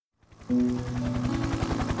Hello,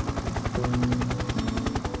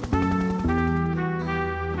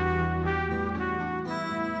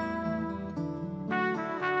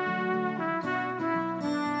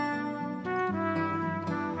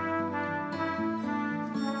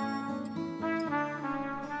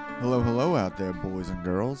 hello out there, boys and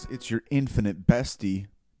girls. It's your infinite bestie,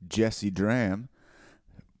 Jesse Dram,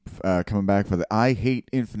 coming back for the I Hate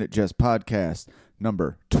Infinite Jest podcast,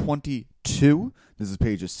 number 22. This is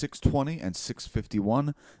pages 620 and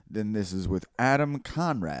 651. Then this is with Adam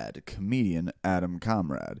Conrad, comedian Adam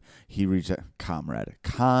Conrad. He reached out, Conrad,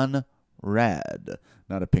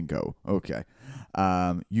 not a pinko. Okay.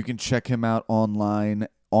 You can check him out online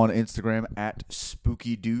on Instagram at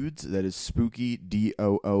Spooky Dudes. That is Spooky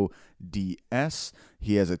DOODS.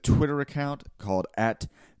 He has a Twitter account called at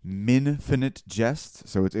Minfinite Jest.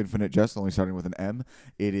 So it's Infinite Jest, only starting with an M.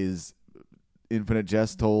 It is Infinite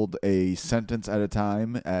Jest told a sentence at a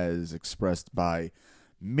time as expressed by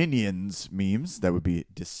Minions memes. That would be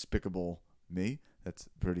Despicable Me. That's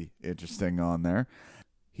pretty interesting on there.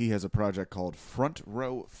 He has a project called Front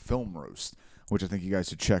Row Film Roast, which I think you guys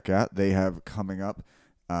should check out. They have coming up.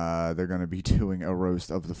 They're going to be doing a roast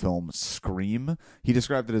of the film Scream. He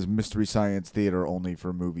described it as Mystery Science Theater only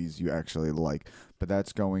for movies you actually like. But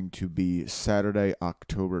that's going to be Saturday,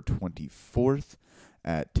 October 24th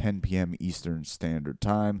at 10 p.m. Eastern Standard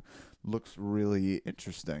Time. Looks really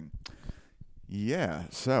interesting. Yeah,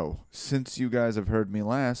 so since you guys have heard me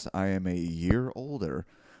last, I am a year older.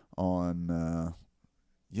 Last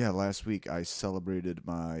week I celebrated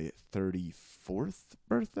my 34th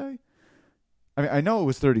birthday. I mean, I know it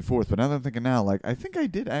was 34th, but now that I'm thinking now, I think I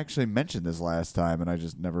did actually mention this last time, and I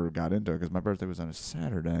just never got into it because my birthday was on a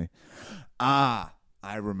Saturday.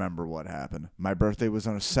 I remember what happened. My birthday was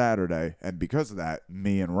on a Saturday, and because of that,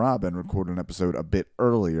 me and Robin recorded an episode a bit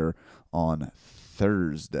earlier on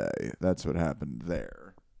Thursday. That's what happened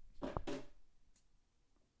there.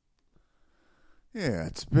 Yeah,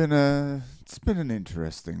 it's been an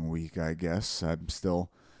interesting week, I guess. I'm still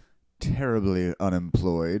terribly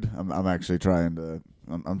unemployed. I'm actually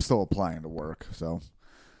I'm still applying to work, so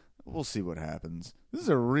we'll see what happens. This is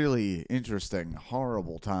a really interesting,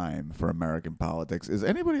 horrible time for American politics. Is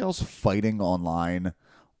anybody else fighting online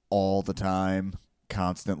all the time,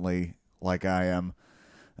 constantly, like I am?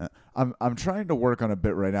 I'm trying to work on a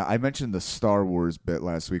bit right now. I mentioned the Star Wars bit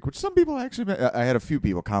last week, which some people actually, I had a few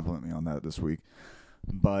people compliment me on that this week,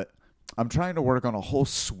 but I'm trying to work on a whole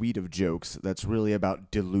suite of jokes that's really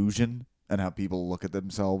about delusion and how people look at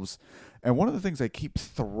themselves. And one of the things I keep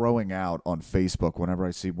throwing out on Facebook whenever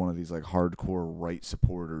I see one of these hardcore right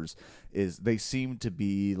supporters is they seem to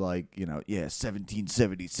be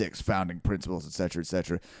 1776 founding principles, etc.,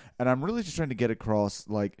 etc. And I'm really just trying to get across,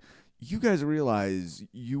 you guys realize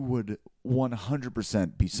you would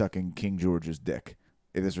 100% be sucking King George's dick.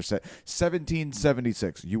 If this were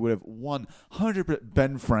 1776, you would have 100%.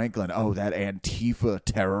 Ben Franklin, that Antifa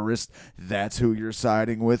terrorist, that's who you're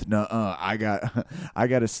siding with? Nuh-uh, I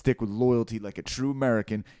got to stick with loyalty like a true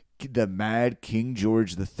American. The mad King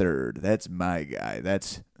George III, that's my guy.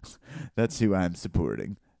 That's who I'm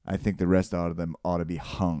supporting. I think the rest of them ought to be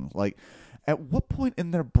hung. At what point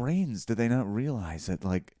in their brains do they not realize that,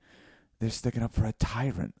 they're sticking up for a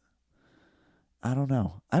tyrant? I don't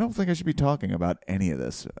know. I don't think I should be talking about any of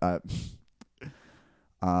this. I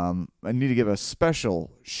need to give a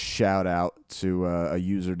special shout out to a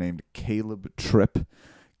user named Caleb Tripp.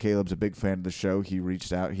 Caleb's a big fan of the show. He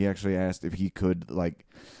reached out. He actually asked if he could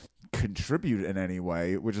contribute in any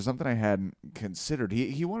way, which is something I hadn't considered.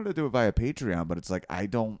 He wanted to do it via Patreon, but it's I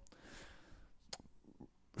don't.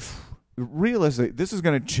 Realistically, this is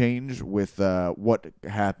going to change with what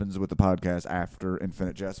happens with the podcast after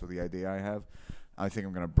Infinite Jest with the idea I have. I think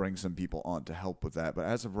I'm going to bring some people on to help with that. But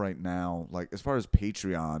as of right now, as far as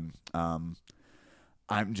Patreon, I'm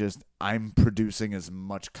producing as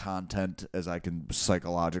much content as I can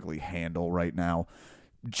psychologically handle right now,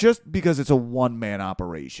 just because it's a one-man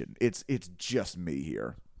operation. It's just me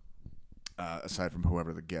here, aside from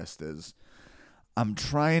whoever the guest is. I'm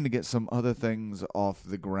trying to get some other things off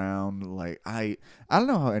the ground. I don't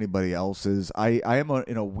know how anybody else is. I am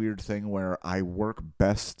in a weird thing where I work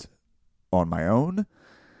best on my own,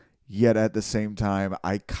 yet at the same time,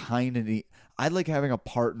 I like having a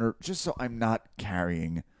partner just so I'm not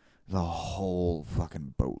carrying the whole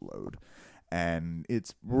fucking boatload. And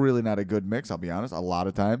it's really not a good mix, I'll be honest. A lot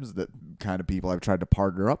of times, the kind of people I've tried to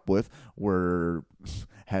partner up with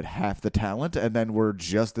had half the talent and then were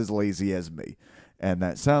just as lazy as me. And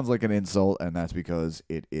that sounds like an insult, and that's because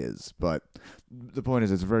it is. But the point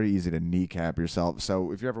is, it's very easy to kneecap yourself.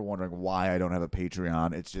 So if you're ever wondering why I don't have a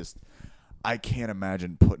Patreon, it's just I can't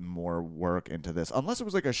imagine putting more work into this unless it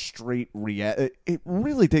was like a straight it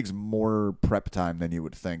really takes more prep time than you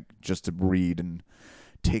would think just to read and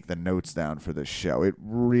take the notes down for this show. It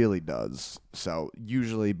really does. So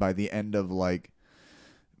usually by the end of like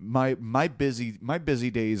my busy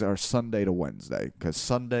days are Sunday to Wednesday, because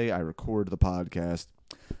Sunday I record the podcast.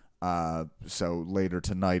 So later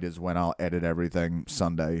tonight is when I'll edit everything.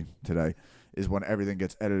 Sunday today is when everything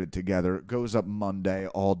gets edited together. It goes up Monday,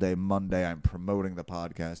 all day Monday. I'm promoting the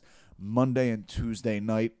podcast. Monday and Tuesday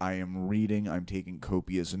night, I am reading. I'm taking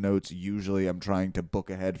copious notes. Usually I'm trying to book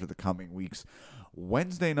ahead for the coming weeks.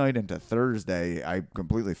 Wednesday night into Thursday, I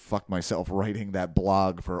completely fucked myself writing that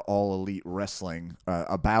blog for All Elite Wrestling,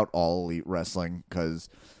 about All Elite Wrestling, because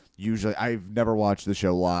usually I've never watched the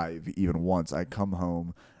show live even once. I come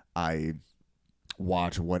home, I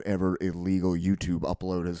watch whatever illegal YouTube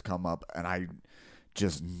upload has come up, and I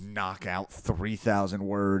just knock out 3,000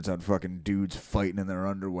 words on fucking dudes fighting in their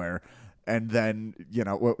underwear. And then,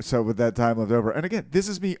 so with that time left over, and again, this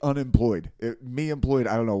is me unemployed. Me employed,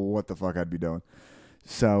 I don't know what the fuck I'd be doing.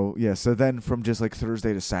 So, yeah, so then from just like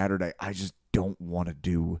Thursday to Saturday, I just don't want to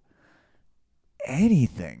do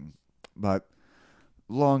anything. But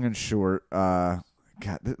long and short, God,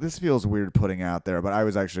 this feels weird putting out there, but I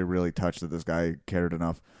was actually really touched that this guy cared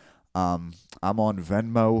enough. I'm on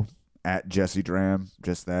Venmo at Jesse Dram,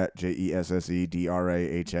 just that,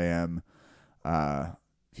 JESSEDRAHAM.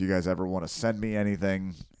 If you guys ever want to send me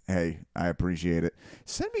anything, hey, I appreciate it.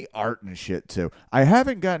 Send me art and shit, too. I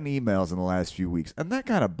haven't gotten emails in the last few weeks, and that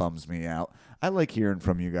kind of bums me out. I like hearing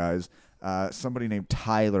from you guys. Somebody named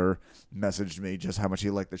Tyler messaged me just how much he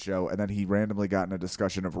liked the show, and then he randomly got in a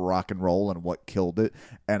discussion of rock and roll and what killed it,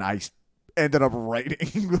 and I ended up writing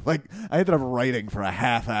for a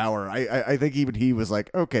half hour. I think even he was like,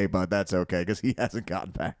 okay, bud, that's okay, because he hasn't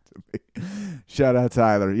gotten back to me. Shout out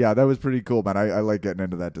Tyler. Yeah, that was pretty cool, man. I like getting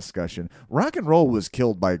into that discussion. Rock and roll was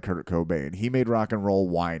killed by Kurt Cobain. He made rock and roll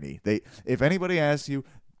whiny. If anybody asks you,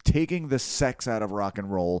 taking the sex out of rock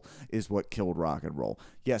and roll is what killed rock and roll.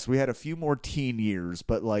 Yes, we had a few more teen years,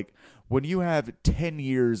 but like when you have 10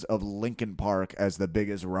 years of Linkin Park as the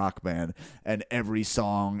biggest rock band and every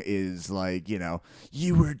song is like,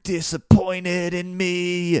 you were disappointed in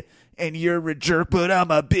me and you're a jerk, but I'm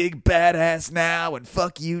a big badass now and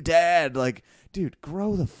fuck you, dad. Like, dude,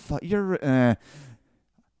 grow the fuck. It's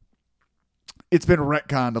been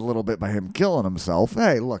retconned a little bit by him killing himself.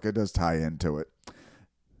 Hey, look, it does tie into it.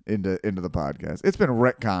 Into the podcast. It's been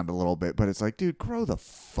retconned a little bit, but it's like, dude, grow the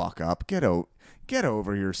fuck up. Get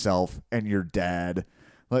over yourself and your dad.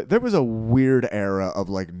 Like, there was a weird era of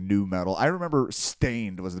like new metal. I remember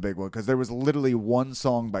Stained was the big one, because there was literally one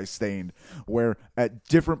song by Stained where at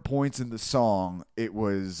different points in the song it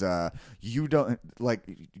was you don't like,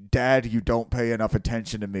 dad, you don't pay enough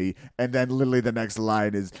attention to me, and then literally the next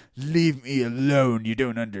line is, leave me alone, you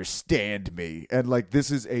don't understand me. And like,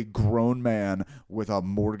 this is a grown man with a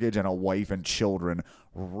mortgage and a wife and children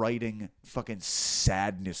writing fucking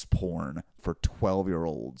sadness porn for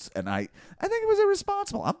 12-year-olds, and I think it was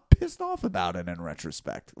irresponsible. I'm pissed off about it in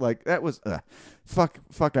retrospect. Like, that was fuck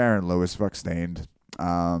Aaron Lewis, fuck Stained.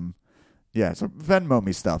 Yeah, so Venmo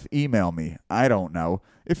me stuff, email me. I don't know.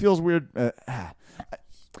 It feels weird.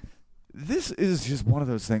 This is just one of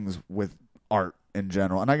those things with art in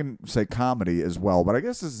general, and I can say comedy as well, but I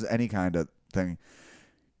guess this is any kind of thing.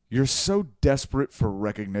 You're so desperate for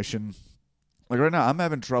recognition. Like right now, I'm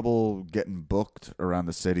having trouble getting booked around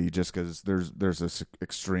the city just because there's this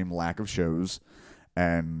extreme lack of shows,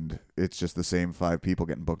 and it's just the same 5 people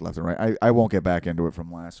getting booked left and right. I won't get back into it from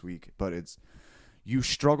last week, but you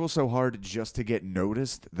struggle so hard just to get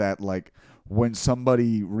noticed that like when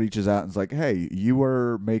somebody reaches out and is like, hey, you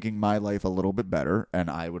are making my life a little bit better, and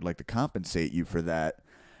I would like to compensate you for that,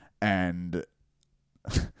 and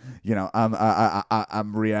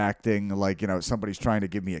I'm reacting like, somebody's trying to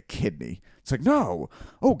give me a kidney. It's like, no,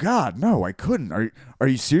 oh God, no, I couldn't. Are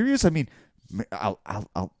you serious? I mean,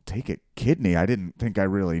 I'll take a kidney. I didn't think I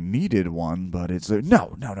really needed one, but it's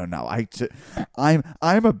no. I'm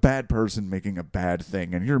a bad person making a bad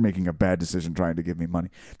thing, and you're making a bad decision trying to give me money.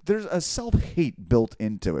 There's a self-hate built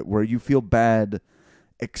into it where you feel bad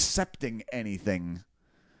accepting anything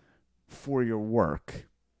for your work.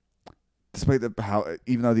 Despite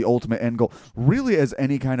even though the ultimate end goal, really, as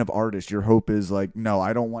any kind of artist, your hope is like, no,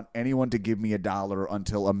 I don't want anyone to give me $1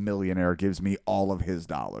 until a millionaire gives me all of his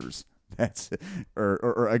dollars. That's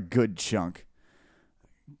or a good chunk.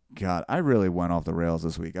 God, I really went off the rails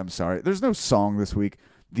this week. I'm sorry. There's no song this week.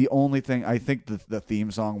 The only thing, I think the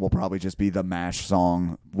theme song will probably just be the MASH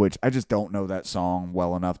song, which I just don't know that song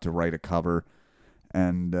well enough to write a cover.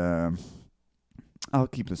 And I'll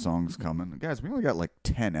keep the songs coming. Guys, we only got like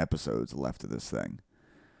 10 episodes left of this thing.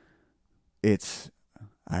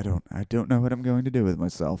 I don't know what I'm going to do with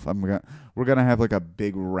myself. We're gonna have like a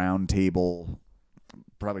big round table,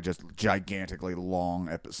 probably just gigantically long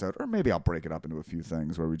episode, or maybe I'll break it up into a few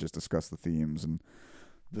things where we just discuss the themes and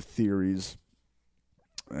the theories.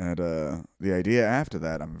 And the idea after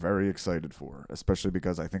that, I'm very excited for, especially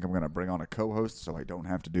because I think I'm going to bring on a co-host so I don't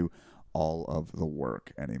have to do all of the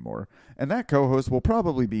work anymore. And that co-host will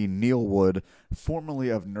probably be Neil Wood, formerly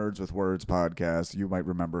of Nerds with Words podcast. You might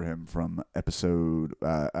remember him from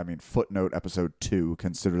footnote episode 2,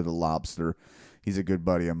 Consider the Lobster. He's a good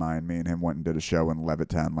buddy of mine. Me and him went and did a show in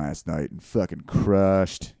Levittown last night and fucking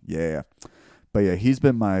crushed. Yeah. But yeah, he's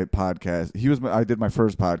been my podcast. I did my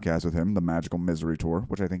first podcast with him, the Magical Misery Tour,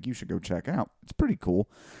 which I think you should go check out. It's pretty cool.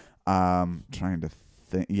 Trying to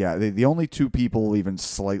think. Yeah, the only two people even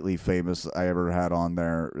slightly famous I ever had on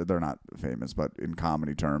there, they're not famous, but in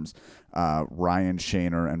comedy terms, Ryan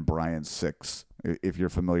Shaner and Brian Six. If you're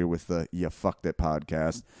familiar with the You Fucked It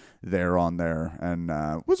podcast, they're on there. And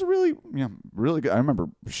was really good. I remember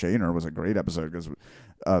Shaner was a great episode because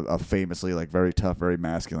a famously like very tough, very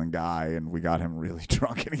masculine guy, and we got him really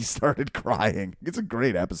drunk and he started crying. It's a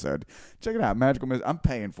great episode. Check it out. Magical Misery. I'm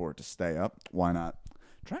paying for it to stay up. Why not?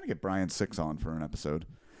 I'm trying to get Brian Six on for an episode.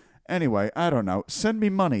 Anyway, I don't know. Send me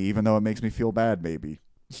money, even though it makes me feel bad, maybe.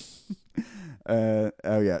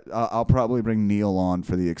 I'll probably bring Neil on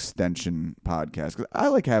for the extension podcast because I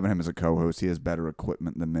like having him as a co-host. He has better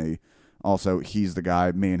equipment than me. Also, he's the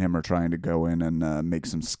guy. Me and him are trying to go in and make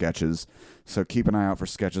some sketches. So keep an eye out for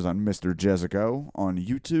sketches on Mr. Jessico on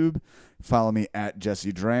YouTube. Follow me at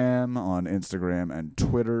Jesse Dram on Instagram and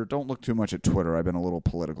Twitter. Don't look too much at Twitter. I've been a little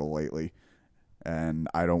political lately. And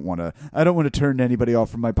I don't want to turn anybody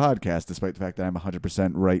off from my podcast, despite the fact that I'm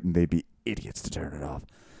 100% right and they'd be idiots to turn it off.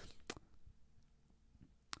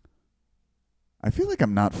 I feel like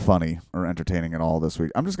I'm not funny or entertaining at all this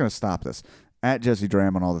week. I'm just going to stop this. At Jesse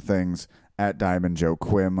Dram on all the things. At Diamond Joe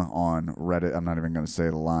Quim on Reddit. I'm not even going to say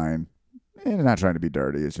the line. And not trying to be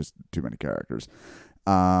dirty. It's just too many characters.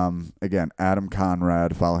 Again, Adam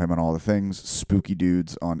Conrad. Follow him on all the things. Spooky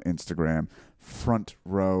Dudes on Instagram. Front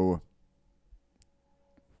Row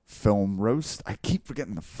Film Roast. I keep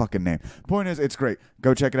forgetting the fucking name. Point is, it's great.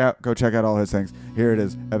 Go check it out. Go check out all his things. Here it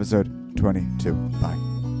is. Episode 22. Bye.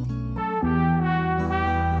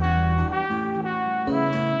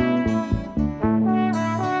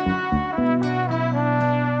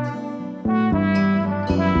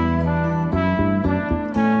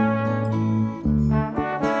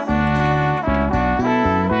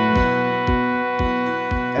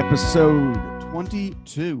 Episode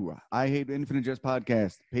 22, I Hate Infinite Jest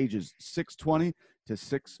podcast, pages 620 to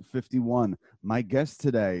 651. My guest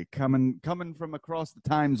today, coming from across the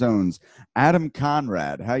time zones, Adam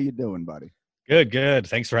Conrad. How you doing, buddy? Good.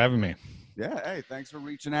 Thanks for having me. Yeah, hey, thanks for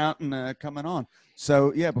reaching out and coming on.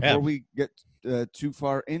 So, before we get too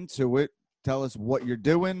far into it, tell us what you're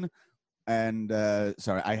doing. And,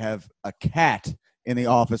 sorry, I have a cat in the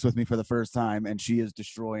office with me for the first time, and she is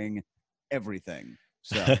destroying everything.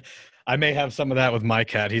 So I may have some of that with my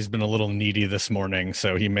cat. He's been a little needy this morning,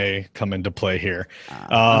 so he may come into play here.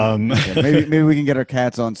 Okay. Maybe we can get our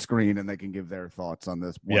cats on screen and they can give their thoughts on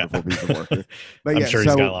this wonderful piece of work. But I'm sure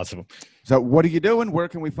he's got lots of them. So what are you doing? Where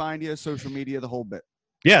can we find you? Social media, the whole bit.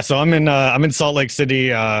 Yeah, so I'm in Salt Lake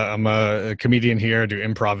City. I'm a comedian here. I do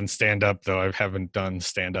improv and stand-up, though I haven't done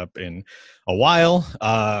stand-up in a while.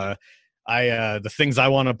 The things I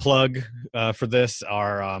want to plug for this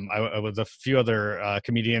are I with a few other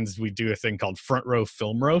comedians. We do a thing called Front Row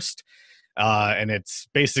Film Roast, and it's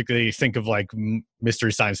basically think of like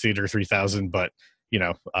Mystery Science Theater 3000, but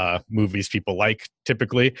movies people like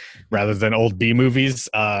typically rather than old B movies.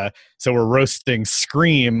 So we're roasting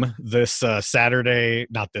Scream this Saturday,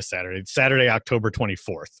 October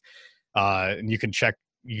 24th, and you can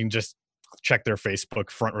just check their Facebook,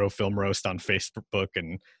 Front Row Film Roast on Facebook,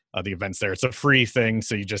 and the events there. It's a free thing,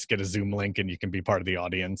 so you just get a Zoom link and you can be part of the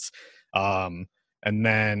audience. And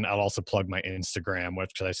then I'll also plug my Instagram,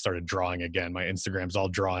 which I started drawing again. My Instagram's all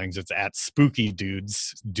drawings. It's at Spooky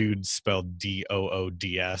Dudes, dudes spelled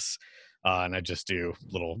DOODS. And I just do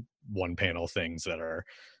little one-panel things that are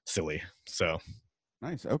silly. So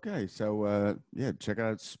nice. Okay, so check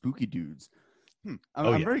out Spooky Dudes.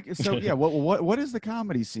 Yeah. What is the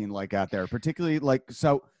comedy scene like out there? Particularly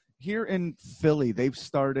here in Philly, they've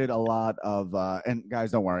started a lot of, and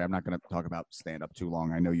guys, don't worry, I'm not going to talk about stand-up too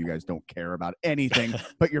long. I know you guys don't care about anything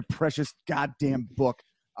but your precious goddamn book.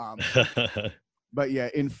 But yeah,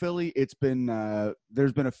 in Philly, it's been,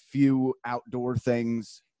 there's been a few outdoor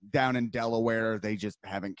things down in Delaware, they just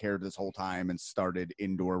haven't cared this whole time and started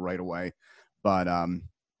indoor right away. But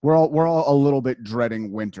we're all a little bit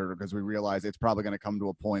dreading winter because we realize it's probably going to come to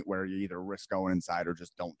a point where you either risk going inside or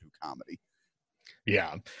just don't do comedy.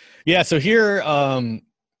 Yeah. So here,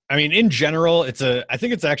 I mean, in general, I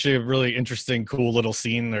think it's actually a really interesting, cool little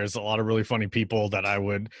scene. There's a lot of really funny people that I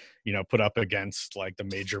would, put up against like the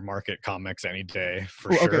major market comics any day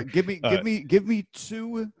for sure. Okay, give me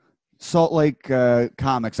 2 Salt Lake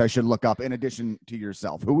comics I should look up in addition to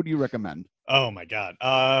yourself. Who would you recommend? Oh my God.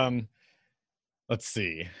 Let's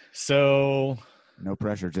see. So no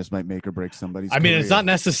pressure, just might make or break somebody's career. It's not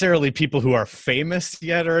necessarily people who are famous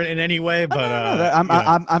yet or in any way, but I'm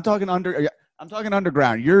talking I'm talking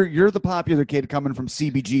underground. You're the popular kid coming from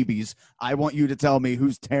CBGB's. I want you to tell me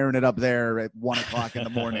who's tearing it up there at 1:00 in the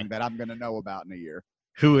morning that I'm going to know about in a year.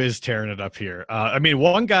 Who is tearing it up here?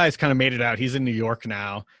 One guy's kind of made it out. He's in New York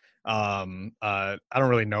now. I don't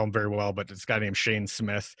really know him very well, but this guy named Shane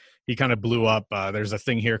Smith, he kind of blew up. There's a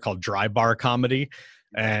thing here called Dry Bar Comedy,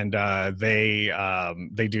 and they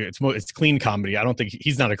do it's clean comedy. I don't think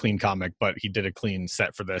he's not a clean comic, but he did a clean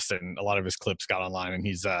set for this, and a lot of his clips got online, and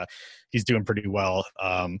he's doing pretty well.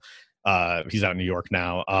 He's out in New York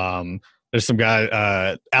now. There's some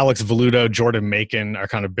guy, Alex Voluto, Jordan Macon are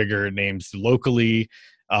kind of bigger names locally.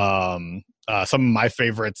 Some of my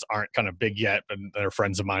favorites aren't kind of big yet, but they're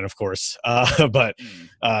friends of mine, of course. But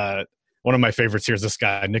one of my favorites here is this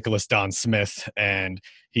guy, Nicholas Don Smith, and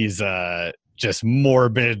he's just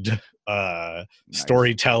morbid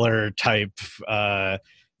storyteller type,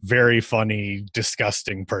 very funny,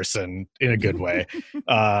 disgusting person in a good way,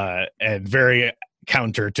 and very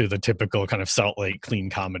counter to the typical kind of Salt Lake clean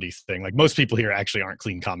comedy thing. Like most people here actually aren't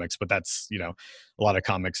clean comics, but that's, a lot of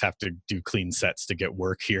comics have to do clean sets to get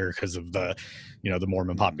work here because of the, the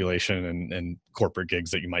Mormon population and corporate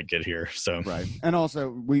gigs that you might get here. So, right. And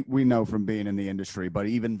also we know from being in the industry, but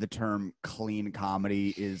even the term clean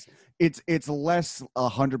comedy it's less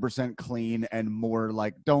 100% clean and more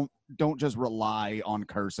like, don't just rely on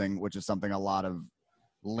cursing, which is something a lot of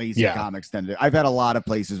lazy comics tend to do. I've had a lot of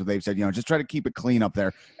places where they've said, just try to keep it clean up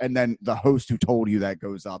there. And then the host who told you that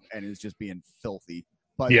goes up and is just being filthy,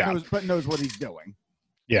 but knows what he's doing.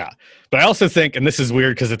 Yeah. But I also think, and this is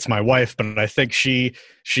weird because it's my wife, but I think she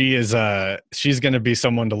is she's going to be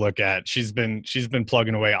someone to look at. She's been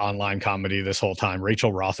plugging away online comedy this whole time.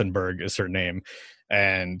 Rachel Rothenberg is her name.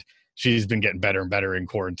 And she's been getting better and better in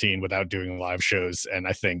quarantine without doing live shows. And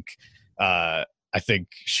I think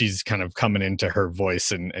she's kind of coming into her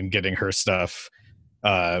voice and getting her stuff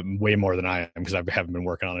way more than I am because I haven't been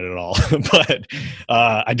working on it at all. But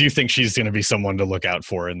I do think she's going to be someone to look out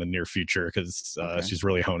for in the near future because she's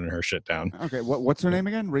really honing her shit down. Okay. What's her name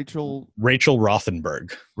again? Rachel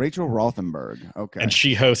Rothenberg. Rachel Rothenberg. Okay. And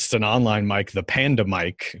she hosts an online mic, the Panda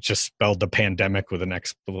Mic, just spelled the pandemic with an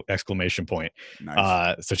exclamation point.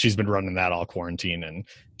 Nice. So she's been running that all quarantine and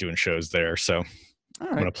doing shows there. So right.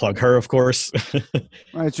 I'm going to plug her, of course.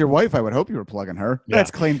 Well, it's your wife. I would hope you were plugging her. Yeah. That's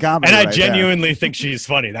clean comedy. And I genuinely think she's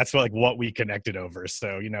funny. That's what we connected over.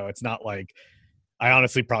 So, it's not like I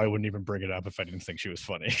honestly probably wouldn't even bring it up if I didn't think she was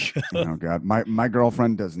funny. Oh, God. My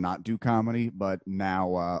girlfriend does not do comedy, but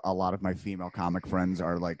now a lot of my female comic friends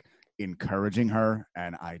are like encouraging her,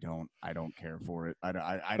 and I don't care for it.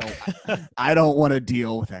 I don't want to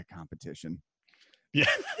deal with that competition. Yeah.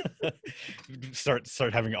 start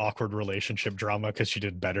having awkward relationship drama because she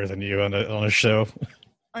did better than you on a show.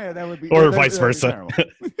 Oh, yeah, that would be, or vice versa.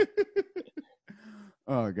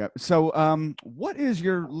 Oh God. So what is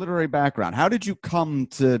your literary background? How did you come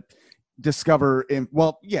to discover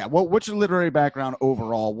what's your literary background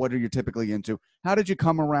overall? What are you typically into? How did you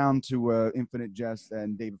come around to Infinite Jest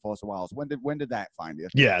and David Foster Wallace? When did that find you?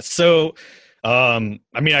 Yeah. So I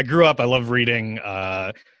grew up, I love reading.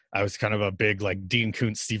 I was kind of a big like Dean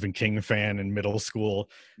Koontz, Stephen King fan in middle school.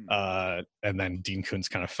 And then Dean Koontz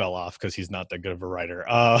kind of fell off because he's not that good of a writer.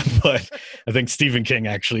 But I think Stephen King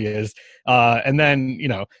actually is. And then,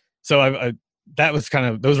 so I that was kind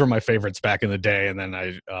of, those were my favorites back in the day. And then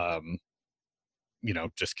I,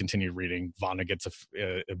 just continued reading. Vonnegut's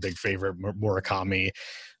a big favorite, Murakami.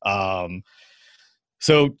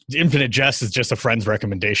 So Infinite Jest is just a friend's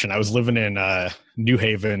recommendation. I was living in New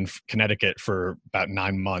Haven, Connecticut for about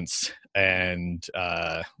 9 months and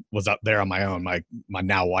was up there on my own. My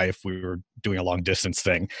now wife, we were doing a long distance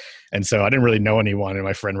thing. And so I didn't really know anyone. And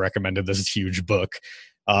my friend recommended this huge book.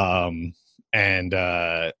 And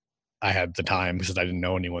I had the time because I didn't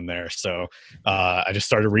know anyone there. So I just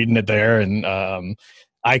started reading it there. And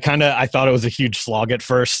I thought it was a huge slog at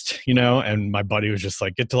first, and my buddy was just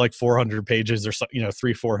like, get to like 400 pages or so,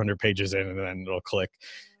 400 pages in and then it'll click.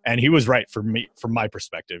 And he was right for me, from my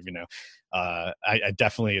perspective. I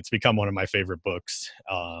definitely, it's become one of my favorite books.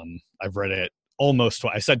 I've read it almost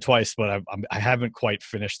twice. I said twice, but I haven't quite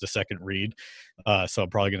finished the second read. So I'm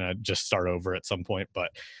probably going to just start over at some point. But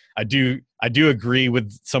I do agree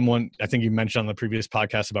with someone, I think you mentioned on the previous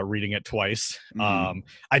podcast about reading it twice.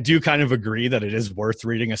 I do kind of agree that it is worth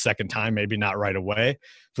reading a second time, maybe not right away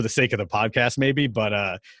for the sake of the podcast, maybe,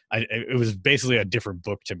 but it was basically a different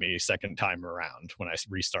book to me second time around when I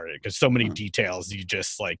restarted, because so many details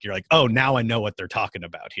you're like, oh, now I know what they're talking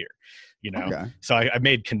about here. Okay. So I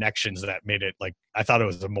made connections that made it, like, I thought it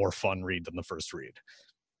was a more fun read than the first read.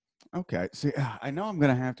 Okay. See, I know I'm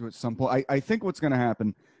going to have to at some point. I think what's going to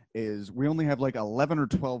happen is we only have like 11 or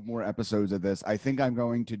 12 more episodes of this. I think I'm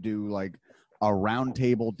going to do like a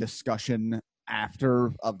roundtable discussion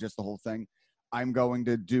after of just the whole thing. I'm going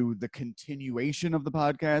to do the continuation of the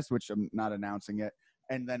podcast, which I'm not announcing yet.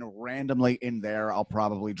 And then randomly in there, I'll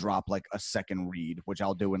probably drop like a second read, which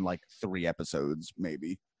I'll do in like 3 episodes,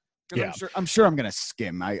 maybe. Yeah. I'm sure I'm going to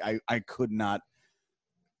skim. I could not.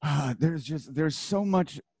 There's so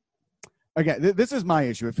much. Again, this is my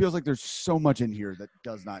issue. It feels like there's so much in here that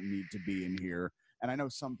does not need to be in here. And I know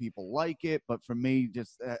some people like it, but for me,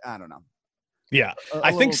 just, I don't know. Yeah.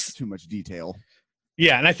 I think too much detail.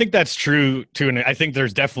 Yeah. And I think that's true too. And I think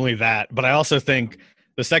there's definitely that, but I also think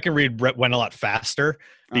the second read went a lot faster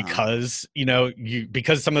because,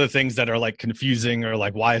 because some of the things that are like confusing or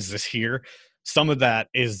like, why is this here? Some of that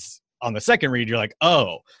is on the second read. You're like,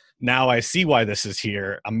 oh, now I see why this is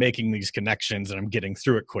here. I'm making these connections and I'm getting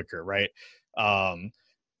through it quicker, right?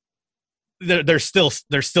 There's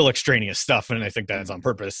still extraneous stuff, and I think that's on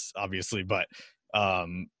purpose, obviously. But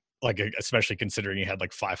like, especially considering he had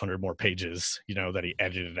like 500 more pages, that he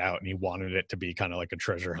edited out, and he wanted it to be kind of like a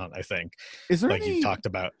treasure hunt. I think. Is there like you talked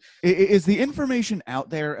about? Is the information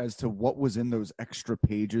out there as to what was in those extra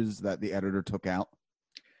pages that the editor took out?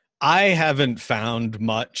 I haven't found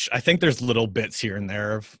much. I think there's little bits here and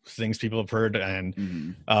there of things people have heard,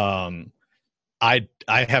 and I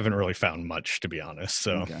haven't really found much, to be honest.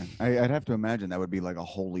 So okay. I'd have to imagine that would be like a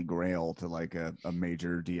holy grail to like a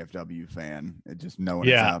major DFW fan, just knowing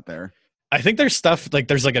it's out there. I think there's stuff like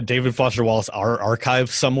there's like a David Foster Wallace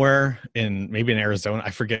archive somewhere maybe in Arizona.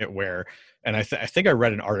 I forget where. And I think I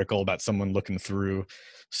read an article about someone looking through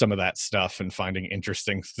some of that stuff and finding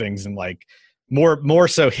interesting things, and like more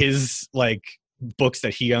so his like books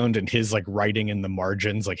that he owned and his like writing in the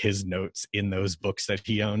margins, like his notes in those books that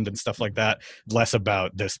he owned and stuff like that. Less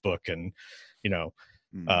about this book, and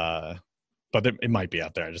but it might be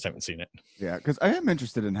out there. I just haven't seen it. Yeah, because I am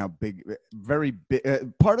interested in how very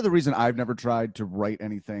big. Part of the reason I've never tried to write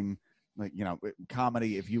anything like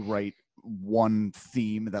comedy, if you write one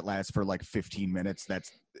theme that lasts for like 15 minutes,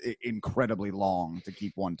 that's incredibly long to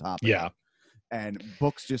keep one topic. Yeah. And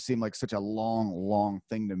books just seem like such a long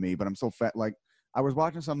thing to me. But I'm so fat. Like, I was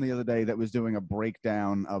watching something the other day that was doing a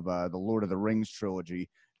breakdown of the Lord of the Rings trilogy,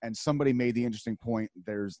 and somebody made the interesting point.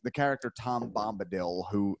 There's the character Tom Bombadil,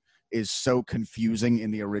 who is so confusing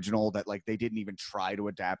in the original that like they didn't even try to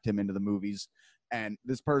adapt him into the movies. And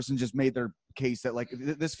this person just made their case that like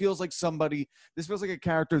this feels like a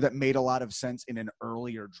character that made a lot of sense in an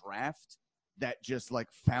earlier draft, that just like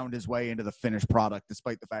found his way into the finished product,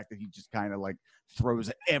 despite the fact that he just kind of like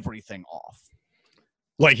throws everything off.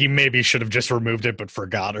 Like he maybe should have just removed it, but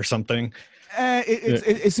forgot or something.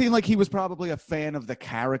 It seemed like he was probably a fan of the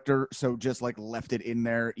character, so just like left it in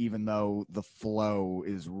there, even though the flow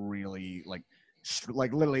is really like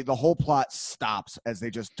literally the whole plot stops as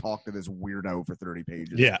they just talk to this weirdo for 30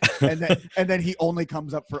 pages. Yeah. and then he only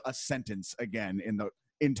comes up for a sentence again in the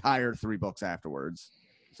entire 3 books afterwards.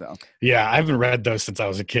 So yeah, I haven't read those since I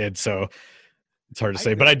was a kid, so it's hard to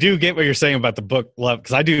say. But I do get what you're saying about the book love,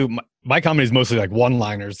 because I do my comedy is mostly like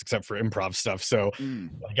one-liners, except for improv stuff. So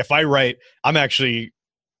like if I write, I'm actually,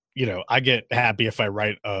 I get happy if I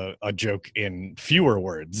write a joke in fewer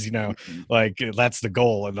words. Like that's the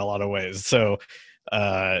goal in a lot of ways. So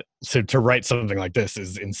to write something like this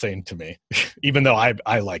is insane to me, even though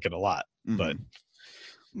I like it a lot. But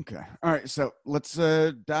okay, all right. So let's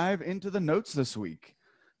dive into the notes this week.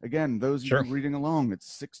 Again, those of you reading along,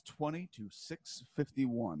 it's 620 to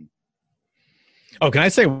 651. Oh, can I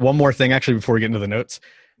say one more thing actually before we get into the notes?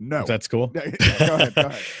 No. If that's cool. Go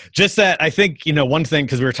ahead. Just that I think, one thing,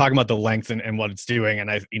 because we were talking about the length and what it's doing, and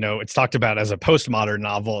it's talked about as a postmodern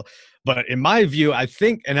novel, but in my view, I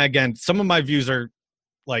think, and again, some of my views are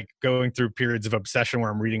like going through periods of obsession where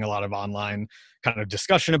I'm reading a lot of online kind of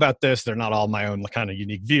discussion about this. They're not all my own kind of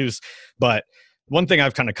unique views, but one thing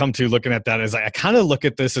I've kind of come to looking at that is I kind of look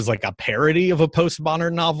at this as like a parody of a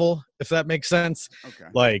postmodern novel, if that makes sense. Okay.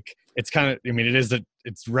 Like it's kind of, it is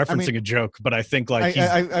it's referencing a joke, but I think like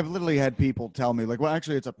I've literally had people tell me like, well,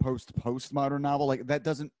 actually, it's a postmodern novel. Like that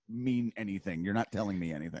doesn't mean anything. You're not telling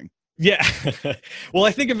me anything. Yeah. Well,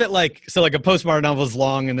 I think of it like, so like a postmodern novel is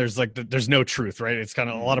long and there's like, there's no truth, right? It's kind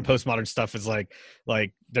of a lot of postmodern stuff is like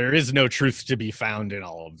there is no truth to be found in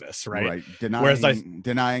all of this, right?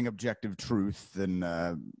 Denying objective truth and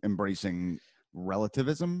embracing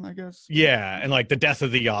relativism, I guess. Yeah. And like the death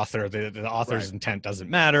of the author, the author's intent doesn't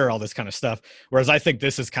matter, all this kind of stuff. Whereas I think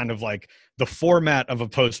this is kind of like the format of a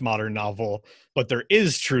postmodern novel, but there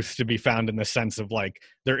is truth to be found in the sense of like,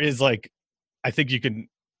 there is like, I think you can,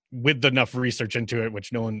 with enough research into it,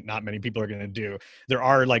 which not many people are going to do, there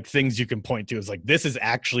are like things you can point to as like, this is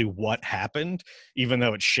actually what happened, even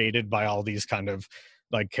though it's shaded by all these kind of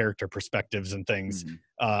like character perspectives and things.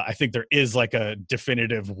 I think there is like a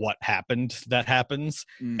definitive what happened that happens.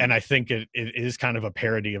 And I think it is kind of a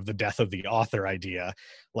parody of the death of the author idea.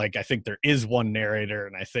 Like, I think there is one narrator,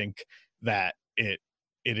 and I think that it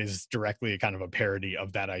is directly kind of a parody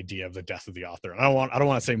of that idea of the death of the author. And I don't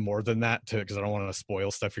want to say more than that because I don't want to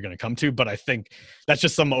spoil stuff you're going to come to, but I think that's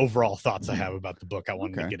just some overall thoughts I have about the book I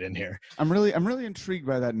wanted to get in here. I'm really intrigued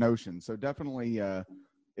by that notion. So definitely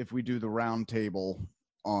if we do the round table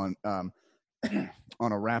on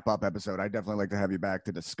on a wrap up episode, I'd definitely like to have you back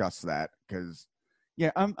to discuss that, because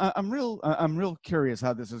I'm real curious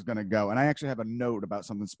how this is going to go. And I actually have a note about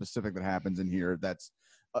something specific that happens in here that's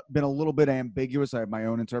been a little bit ambiguous. I have my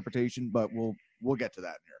own interpretation, but we'll get to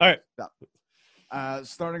that here. All right.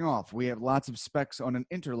 Starting off, we have lots of specs on an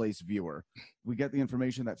interlace viewer. We get the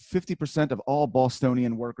information that 50% of all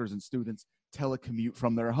Bostonian workers and students telecommute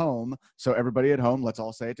from their home. So everybody at home, let's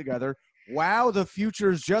all say it together. Wow, the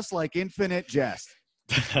future's just like Infinite Jest.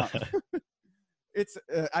 It's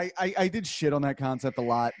I did shit on that concept a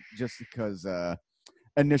lot just because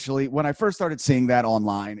initially, when I first started seeing that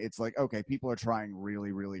online, it's like, okay, people are trying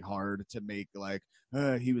really, really hard to make like,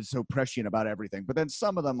 he was so prescient about everything. But then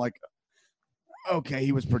some of them like, okay,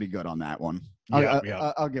 he was pretty good on that one.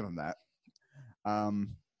 I'll give him that.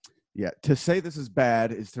 To say this is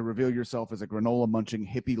bad is to reveal yourself as a granola munching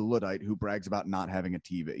hippie Luddite who brags about not having a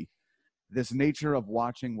TV. This nature of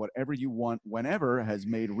watching whatever you want whenever has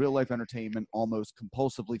made real life entertainment almost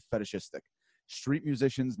compulsively fetishistic. Street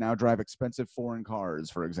musicians now drive expensive foreign cars,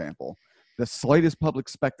 for example. The slightest public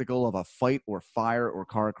spectacle of a fight or fire or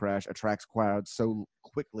car crash attracts crowds so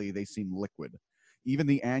quickly they seem liquid. Even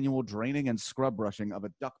the annual draining and scrub brushing of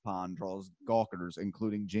a duck pond draws gawkers,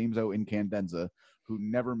 including James O. Incandenza, who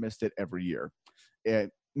never missed it every year.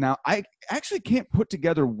 Now, I actually can't put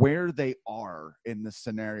together where they are in the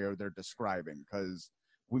scenario they're describing, because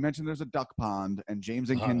we mentioned there's a duck pond, and James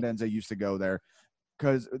Incandenza used to go there.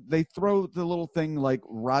 Because they throw the little thing like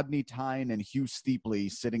Rodney Tyne and Hugh Steepley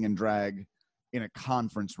sitting in drag in a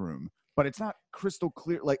conference room. But it's not crystal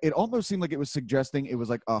clear. Like, it almost seemed like it was suggesting it was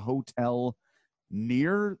like a hotel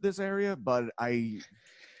near this area, but I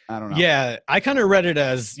don't know. Yeah, I kind of read it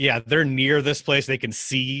as, they're near this place. They can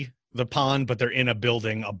see the pond, but they're in a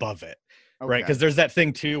building above it. Okay. Right? Because there's that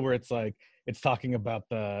thing too where it's like, it's talking about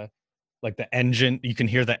the engine, you can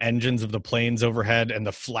hear the engines of the planes overhead and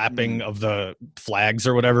the flapping of the flags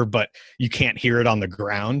or whatever, but you can't hear it on the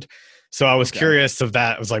ground. So I was curious of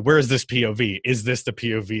that. I was like, where is this POV? Is this the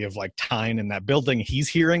POV of like Tyne in that building? He's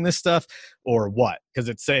hearing this stuff or what? Because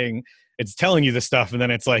it's telling you this stuff, and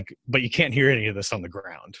then it's like, but you can't hear any of this on the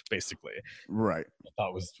ground, basically. Right. I thought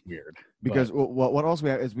it was weird. Because what else we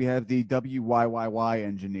have is we have the WYYY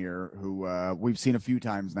engineer who we've seen a few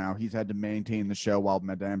times now. He's had to maintain the show while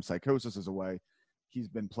Madame Psychosis is away. He's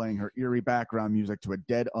been playing her eerie background music to a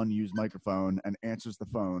dead, unused microphone and answers the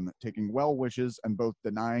phone, taking well wishes and both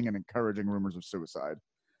denying and encouraging rumors of suicide.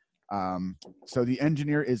 So the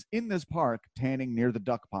engineer is in this park tanning near the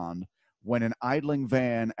duck pond when an idling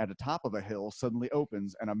van at the top of a hill suddenly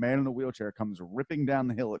opens and a man in a wheelchair comes ripping down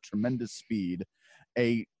the hill at tremendous speed.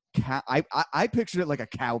 I pictured it like a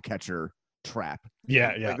cow catcher trap.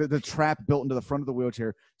 Yeah. Like the trap built into the front of the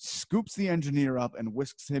wheelchair scoops the engineer up and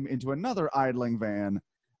whisks him into another idling van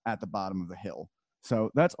at the bottom of the hill.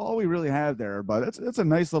 So that's all we really have there, but it's a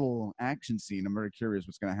nice little action scene. I'm very curious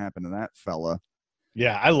what's going to happen to that fella.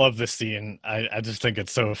 Yeah, I love this scene. I just think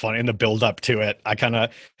it's so fun. In the build up to it, I kind of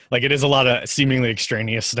like, it is a lot of seemingly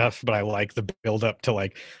extraneous stuff, but I like the build up to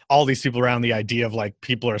like all these people around, the idea of like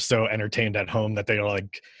people are so entertained at home that they're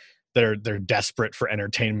like, they're desperate for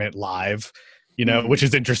entertainment live, which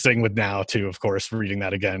is interesting with now too, of course. Reading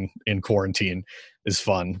that again in quarantine is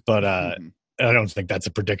fun, but I don't think that's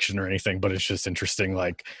a prediction or anything, but it's just interesting.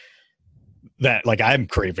 Like, that like I'm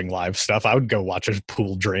craving live stuff. I would go watch a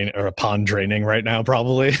pool drain or a pond draining right now,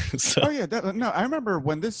 probably. So Oh yeah, no, I remember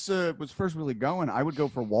when this was first really going. I would go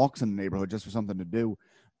for walks in the neighborhood just for something to do,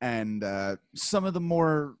 and some of the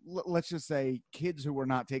more, let's just say, kids who were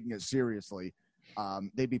not taking it seriously,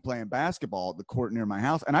 they'd be playing basketball at the court near my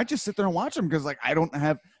house, and I just sit there and watch them because like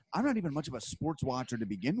I'm not even much of a sports watcher to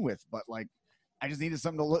begin with, but like I just needed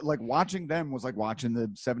something to look like. Watching them was like watching the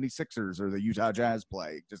 76ers or the Utah Jazz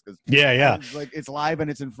play, just because yeah. like it's live and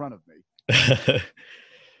it's in front of me.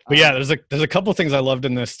 But yeah, there's a couple things I loved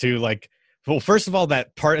in this too. Like, well, first of all,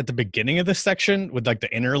 that part at the beginning of this section with like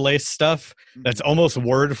the interlace stuff, that's almost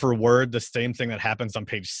word for word the same thing that happens on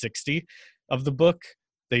page 60 of the book.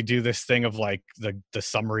 They do this thing of like the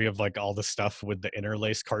summary of like all the stuff with the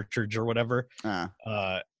interlace cartridge or whatever,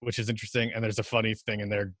 which is interesting. And there's a funny thing in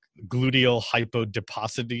there, gluteal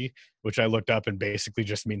hypodiposity, which I looked up and basically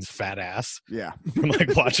just means fat ass. Yeah. From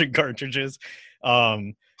like watching cartridges.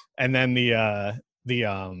 And then the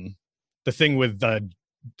thing with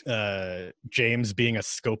the James being a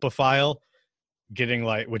scopophile, getting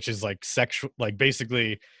like, which is like sexual, like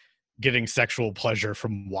basically getting sexual pleasure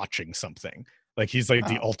from watching something. Like he's like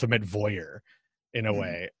the ultimate voyeur in a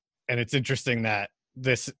way. And it's interesting that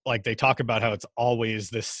this, like they talk about how it's always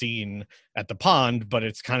this scene at the pond, but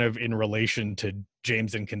it's kind of in relation to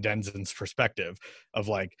James and Condensen's perspective of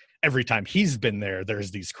like every time he's been there, there's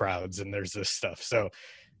these crowds and there's this stuff. So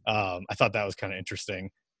I thought that was kind of interesting.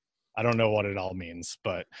 I don't know what it all means,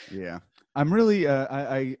 but yeah, I'm really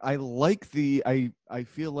I like I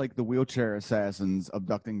feel like the wheelchair assassins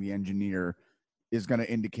abducting the engineer is going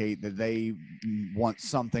to indicate that they want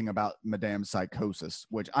something about Madame's psychosis,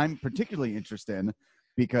 which I'm particularly interested in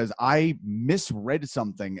because I misread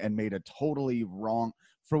something and made a totally wrong,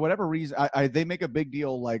 for whatever reason. They make a big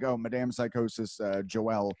deal like, oh, Madame's psychosis,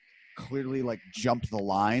 Joelle clearly like jumped the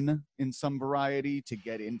line in some variety to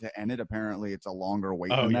get into Enid. Apparently it's a longer wait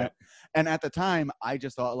than that. And at the time I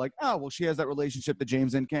just thought like, oh, well, she has that relationship to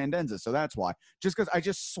James and Candenza, so that's why. Just because I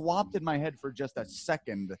just swapped in my head for just a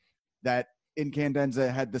second that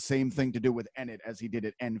Incandenza had the same thing to do with Enid as he did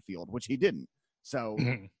at Enfield, which he didn't. So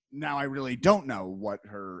now I really don't know what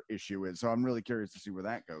her issue is. So I'm really curious to see where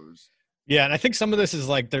that goes. Yeah, and I think some of this is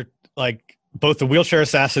like they're like both the wheelchair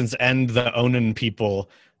assassins and the Onan people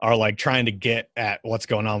are like trying to get at what's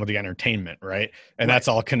going on with the entertainment, right? And that's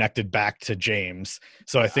all connected back to James.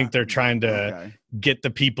 So I think they're trying to get the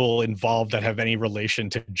people involved that have any relation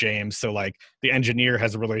to James. So like the engineer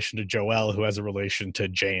has a relation to Joelle, who has a relation to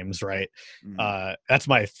James, right? That's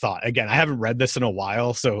my thought. Again, I haven't read this in a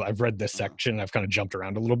while, so I've read this section. I've kind of jumped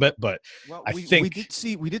around a little bit, but I think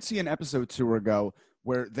we did see an episode 2 ago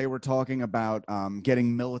where they were talking about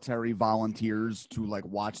getting military volunteers to like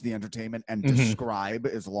watch the entertainment and describe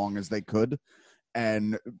as long as they could.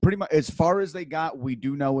 And pretty much as far as they got, we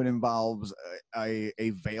do know it involves a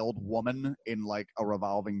veiled woman in like a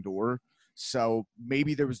revolving door. So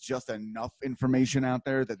maybe there was just enough information out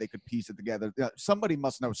there that they could piece it together. Somebody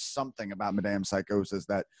must know something about Madame Psychosis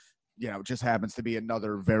that, you know, just happens to be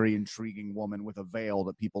another very intriguing woman with a veil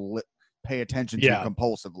that people pay attention to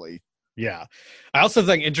compulsively. Yeah. I also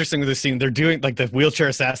think interesting with this scene, they're doing like the wheelchair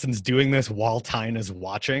assassins doing this while Tyne is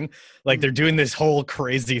watching. Like they're doing this whole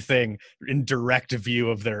crazy thing in direct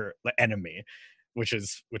view of their enemy, which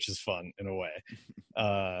is fun in a way.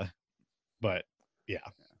 But yeah,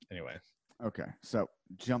 anyway. Okay. So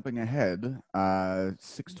jumping ahead,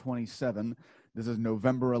 627. This is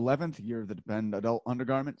November 11th, year of the Depend Adult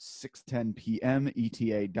Undergarment, 6:10 p.m.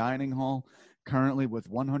 ETA Dining Hall. Currently with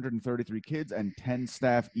 133 kids and 10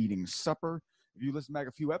 staff eating supper. If you listen back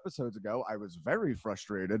a few episodes ago, I was very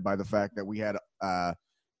frustrated by the fact that we had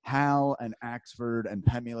Hal and Axford and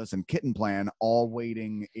Pemulus and Kitten Plan all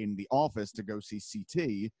waiting in the office to go see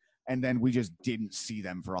CT, and then we just didn't see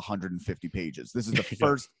them for 150 pages. This is the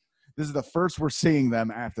first. This is the first we're seeing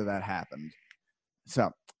them after that happened.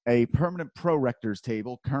 So, a permanent pro-rector's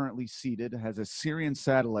table currently seated has a Syrian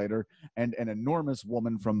satellitor and an enormous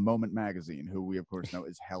woman from Moment magazine, who we, of course, know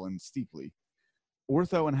is Helen Steepley.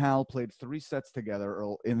 Ortho and Hal played 3 sets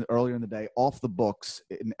together earlier in the day off the books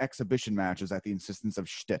in exhibition matches at the insistence of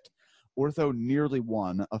Stitt. Ortho nearly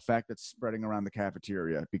won, a fact that's spreading around the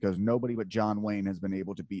cafeteria because nobody but John Wayne has been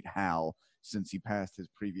able to beat Hal since he passed his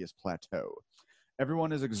previous plateau.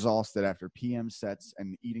 Everyone is exhausted after PM sets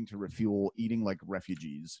and eating to refuel, eating like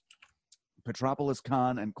refugees. Petropolis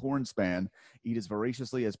Khan and Cornspan eat as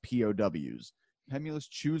voraciously as POWs. Pemulus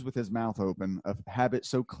chews with his mouth open, a habit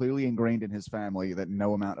so clearly ingrained in his family that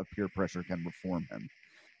no amount of peer pressure can reform him.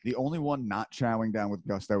 The only one not chowing down with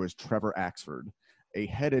gusto is Trevor Axford. A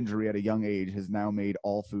head injury at a young age has now made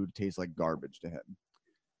all food taste like garbage to him.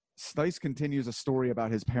 Stice continues a story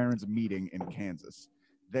about his parents' meeting in Kansas.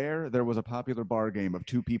 There was a popular bar game of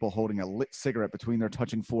two people holding a lit cigarette between their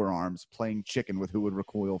touching forearms, playing chicken with who would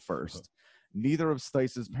recoil first. Neither of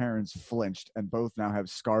Stice's parents flinched, and both now have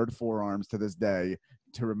scarred forearms to this day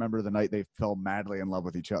to remember the night they fell madly in love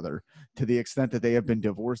with each other, to the extent that they have been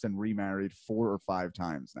divorced and remarried 4 or 5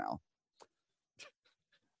 times now.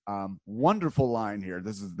 Wonderful line here.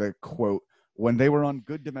 This is the quote. When they were on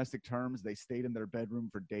good domestic terms, they stayed in their bedroom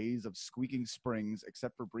for days of squeaking springs,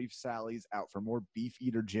 except for brief sallies out for more beef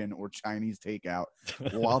eater gin or Chinese takeout,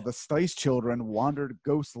 while the Stice children wandered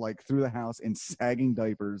ghost-like through the house in sagging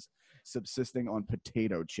diapers, subsisting on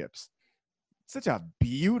potato chips. Such a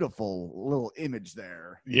beautiful little image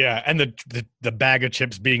there. Yeah, and the bag of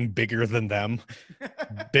chips being bigger than them,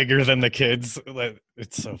 bigger than the kids.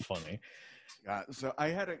 It's so funny. So I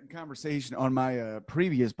had a conversation on my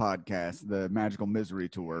previous podcast, the Magical Misery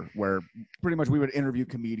Tour, where pretty much we would interview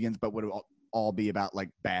comedians, but would all be about like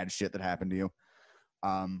bad shit that happened to you.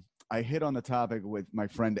 I hit on the topic with my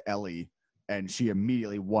friend Ellie, and she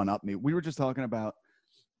immediately one-upped me. We were just talking about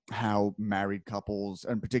how married couples,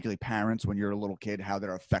 and particularly parents, when you're a little kid, how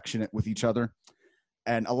they're affectionate with each other.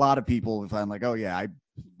 And a lot of people find like, oh yeah, I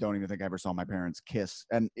don't even think I ever saw my parents kiss.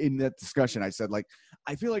 And in that discussion, I said, like,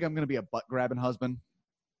 I feel like I'm going to be a butt grabbing husband.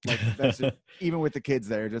 Like that's it. Even with the kids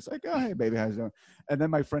there, just like, oh, hey baby, how's it going? And then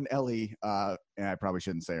my friend Ellie, and I probably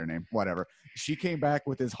shouldn't say her name, whatever. She came back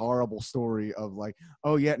with this horrible story of like,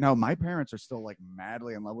 oh yeah, no, my parents are still like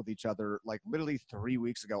madly in love with each other. Like literally 3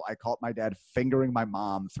 weeks ago, I caught my dad fingering my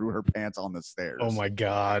mom through her pants on the stairs. Oh my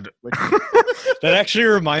God. That actually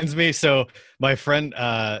reminds me. So my friend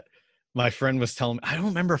was telling me, I don't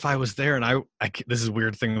remember if I was there, and I this is a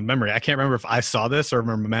weird thing with memory. I can't remember if I saw this or I'm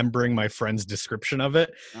remembering my friend's description of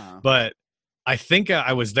it, but I think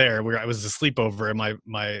I was there. I was a sleepover, and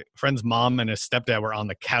my friend's mom and his stepdad were on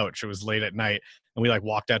the couch. It was late at night, and we like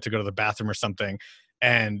walked out to go to the bathroom or something,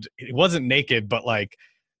 and it wasn't naked, but like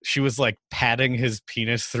she was like patting his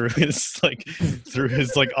penis through his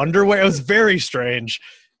underwear. It was very strange.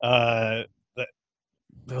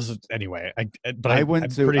 Anyway, I'm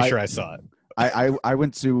pretty sure I saw it. I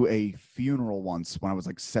went to a funeral once when I was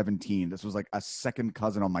like 17. This was like a second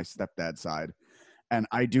cousin on my stepdad's side, and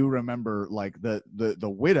I do remember like the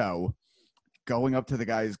widow going up to the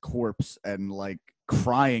guy's corpse and like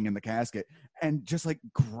crying in the casket and just like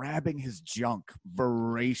grabbing his junk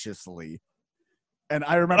voraciously. And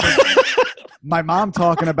I remember my mom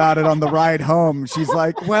talking about it on the ride home. She's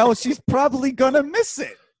like, "Well, she's probably gonna miss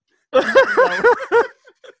it."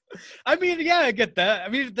 I mean, yeah, I get that. I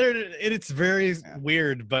mean, it's very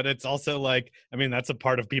weird, but it's also like, I mean, that's a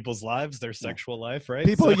part of people's lives, their sexual life, right?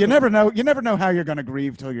 People, you never know how you're going to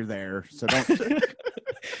grieve till you're there. So don't.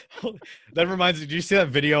 That reminds me, did you see that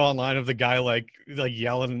video online of the guy like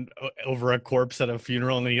yelling over a corpse at a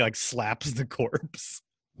funeral, and then he like slaps the corpse?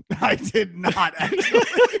 I did not actually.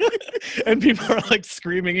 And people are like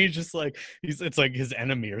screaming. He's just like, it's like his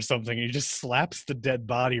enemy or something. He just slaps the dead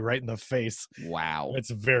body right in the face. Wow. It's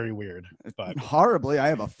very weird. But horribly, I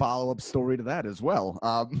have a follow-up story to that as well.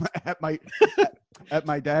 At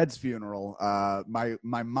my dad's funeral,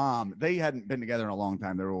 my mom, they hadn't been together in a long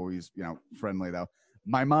time. They were always, friendly though.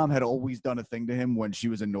 My mom had always done a thing to him when she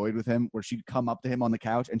was annoyed with him, where she'd come up to him on the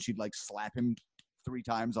couch and she'd like slap him 3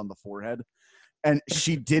 times on the forehead. And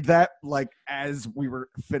she did that like as we were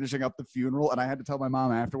finishing up the funeral, and I had to tell my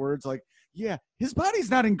mom afterwards, like, yeah, his body's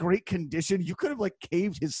not in great condition. You could have like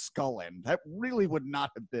caved his skull in. That really would not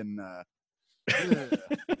have been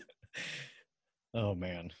Oh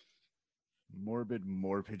man. Morbid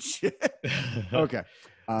shit. Okay.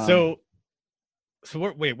 So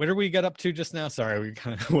where did we get up to just now? Sorry, we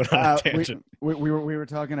kind of went on a tangent. We were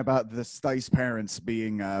talking about the Stice parents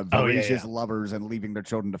being voracious lovers and leaving their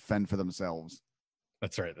children to fend for themselves.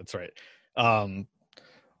 That's right.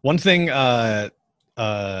 One thing, I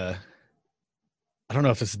don't know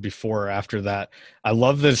if this is before or after that. I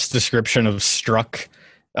love this description of Struck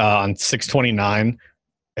on 629.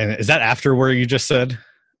 And is that after where you just said?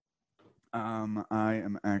 I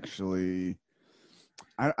am actually.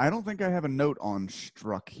 I don't think I have a note on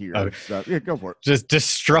Struck here. Okay. So, yeah, go for it. Just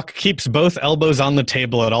Struck keeps both elbows on the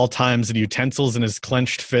table at all times and utensils in his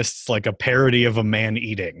clenched fists like a parody of a man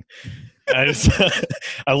eating. I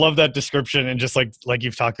love that description, and just like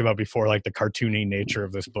you've talked about before, like the cartoony nature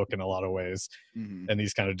of this book in a lot of ways, and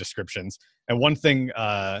these kind of descriptions. And one thing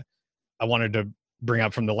I wanted to bring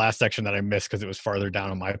up from the last section that I missed because it was farther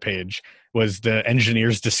down on my page was the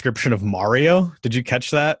engineer's description of Mario. Did you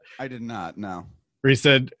catch that? I did not, no. Where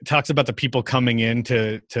he talks about the people coming in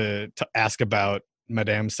to ask about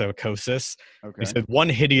Madame Psychosis. Okay. He said one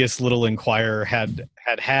hideous little inquirer had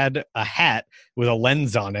a hat with a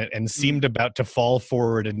lens on it and seemed about to fall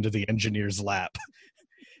forward into the engineer's lap.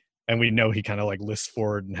 And we know he kind of like lists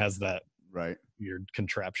forward and has that weird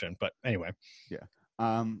contraption. But anyway. Yeah.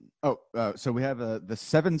 So we have the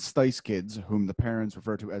 7 Stice kids, whom the parents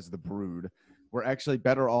refer to as the Brood, were actually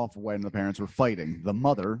better off when the parents were fighting. The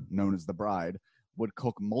mother, known as the bride, would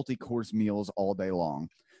cook multi-course meals all day long.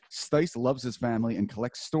 Stice loves his family and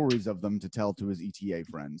collects stories of them to tell to his ETA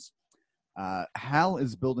friends. Hal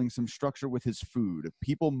is building some structure with his food.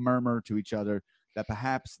 People murmur to each other that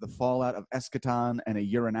perhaps the fallout of Eschaton and a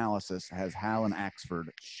urinalysis has Hal and Axford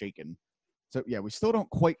shaken. So, yeah, we still don't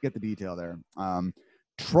quite get the detail there.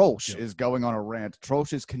 Trolsch is going on a rant.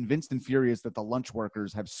 Trolsch is convinced and furious that the lunch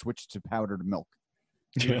workers have switched to powdered milk.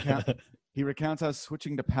 He recounts how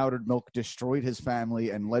switching to powdered milk destroyed his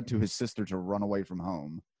family and led to his sister to run away from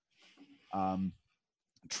home.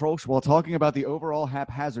 Trolsch, while talking about the overall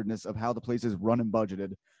haphazardness of how the place is run and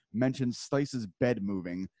budgeted, mentions Stice's bed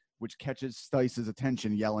moving, which catches Stice's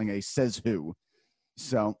attention, yelling a "says who."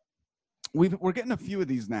 So we're getting a few of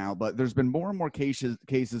these now, but there's been more and more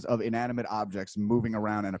cases of inanimate objects moving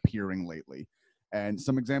around and appearing lately. And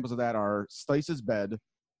some examples of that are Stice's bed,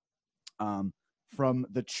 from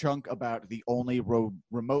the chunk about the only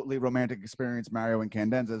remotely romantic experience Mario and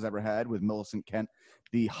Candenza has ever had with Millicent Kent,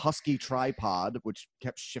 the Husky tripod, which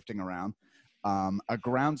kept shifting around, a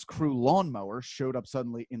grounds crew lawnmower showed up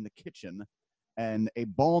suddenly in the kitchen, and a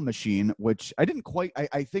ball machine, which I didn't quite,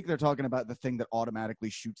 I think they're talking about the thing that automatically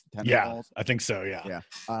shoots the tennis balls. I think so, yeah.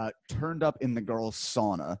 Turned up in the girls'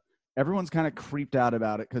 sauna. Everyone's kind of creeped out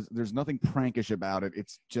about it because there's nothing prankish about it.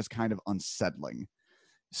 It's just kind of unsettling.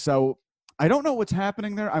 So I don't know what's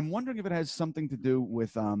happening there. I'm wondering if it has something to do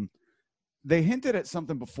with, they hinted at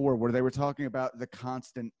something before where they were talking about the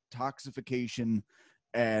constant toxification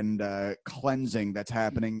and cleansing that's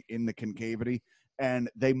happening in the concavity. And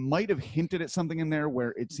they might have hinted at something in there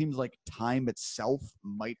where it seems like time itself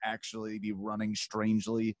might actually be running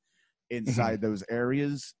strangely inside those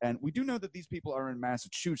areas. And we do know that these people are in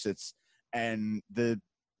Massachusetts, and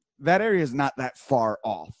that area is not that far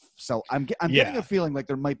off. So I'm getting a feeling like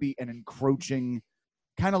there might be an encroaching,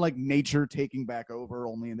 kind of like nature taking back over,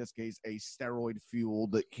 only in this case a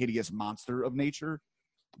steroid-fueled hideous monster of nature,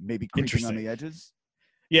 maybe creeping on the edges.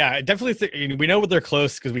 Yeah, I definitely think we know they're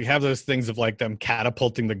close because we have those things of like them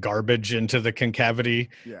catapulting the garbage into the concavity,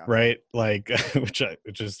 right? Like, which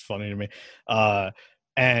is funny to me.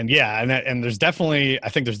 And there's definitely, I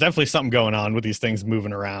think there's definitely something going on with these things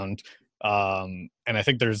moving around. And I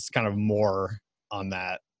think there's kind of more on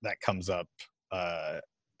that comes up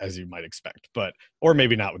as you might expect, or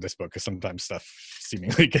maybe not with this book because sometimes stuff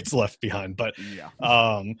seemingly gets left behind. But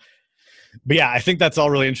I think that's all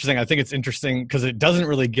really interesting. I think it's interesting because it doesn't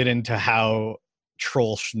really get into how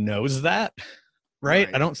Trolsch knows that, right?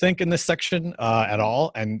 I don't think in this section at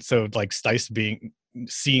all. And so like Stice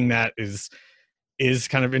seeing that is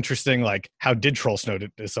kind of interesting. Like, how did Trolsch know?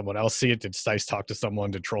 Did someone else see it? Did Stice talk to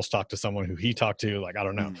someone? Did Trolsch talk to someone who he talked to? Like, I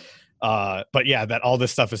don't know. But yeah, that all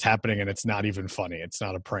this stuff is happening and it's not even funny. It's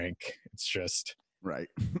not a prank. It's just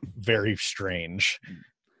very strange.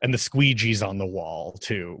 And the squeegees on the wall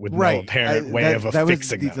too, with no apparent way of fixing them. That was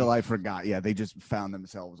the detail I forgot. Yeah, they just found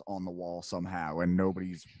themselves on the wall somehow, and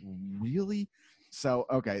nobody's really. So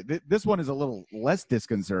okay, this one is a little less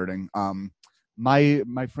disconcerting.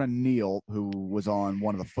 My friend Neil, who was on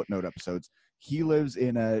one of the Footnote episodes, he lives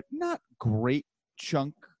in a not great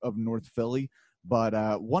chunk of North Philly,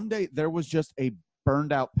 but one day there was just a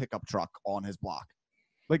burned out pickup truck on his block,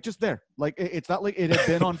 like just there. Like it's not like it had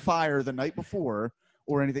been on fire the night before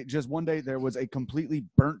or anything. Just one day there was a completely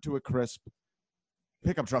burnt to a crisp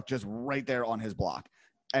pickup truck just right there on his block,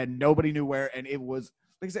 and nobody knew where. And it was,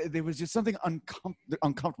 like I said, there was just something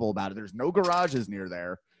uncomfortable about it. There's no garages near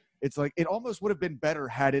there. It's like it almost would have been better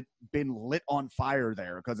had it been lit on fire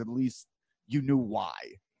there, because at least you knew why.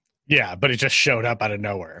 Yeah, but it just showed up out of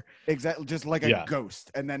nowhere. Exactly, just like a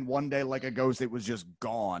ghost. And then one day, like a ghost, it was just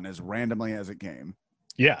gone as randomly as it came.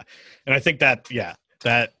 Yeah, and I think that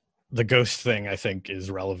the ghost thing, I think, is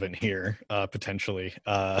relevant here, potentially.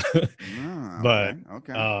 But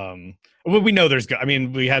well, we know there's. I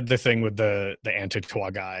mean, we had the thing with the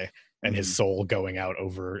Antitois guy and his soul going out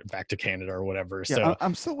over back to Canada or whatever. Yeah, so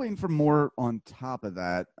I'm still waiting for more on top of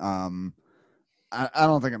that. I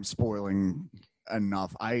don't think I'm spoiling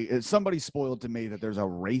enough. Somebody spoiled to me that there's a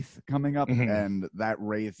wraith coming up, and that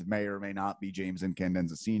wraith may or may not be James and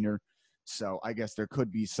Candenza Sr. So I guess there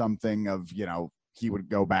could be something of, he would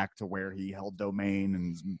go back to where he held domain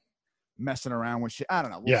and messing around with shit. I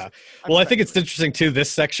don't know. Yeah. Well, I think it's interesting too.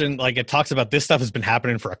 This section, like it talks about this stuff has been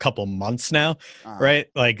happening for a couple months now, right?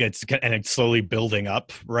 Like it's slowly building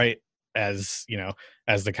up, right? As you know,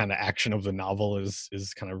 as the kind of action of the novel is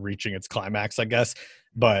kind of reaching its climax, I guess.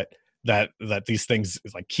 But that these things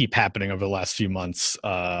like keep happening over the last few months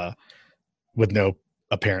with no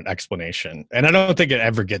apparent explanation. And I don't think it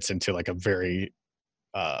ever gets into like a very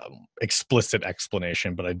explicit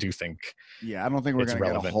explanation, but I do think I don't think we're going to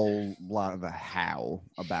get a whole lot of the how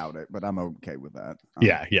about it, but I'm okay with that. But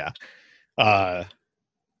yeah,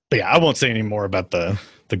 I won't say any more about the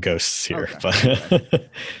ghosts here. But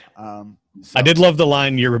I did love the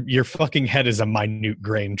line, your fucking head is a minute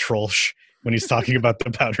grain, Trollsh, when he's talking about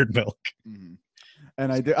the powdered milk. Mm-hmm.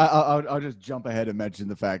 And I'll just jump ahead and mention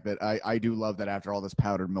the fact that I do love that after all this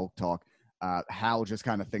powdered milk talk, Hal just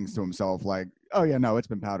kind of thinks to himself like, oh yeah, no, it's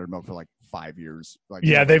been powdered milk for like 5 years. Like,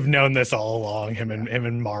 yeah, they've known this all along, him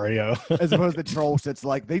and Mario. As opposed to Trollsh, it's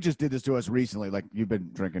like they just did this to us recently. Like, you've been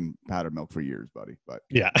drinking powdered milk for years, buddy. But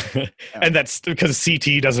yeah. And that's because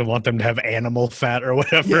CT doesn't want them to have animal fat or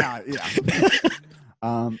whatever.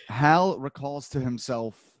 Hal recalls to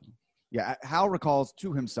himself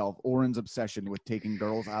Oren's obsession with taking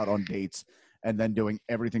girls out on dates and then doing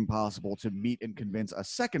everything possible to meet and convince a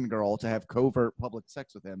second girl to have covert public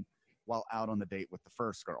sex with him while out on the date with the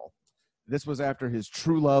first girl. This was after his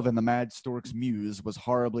true love and the Mad Stork's muse was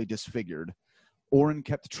horribly disfigured. Oren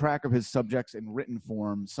kept track of his subjects in written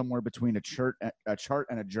form somewhere between a chart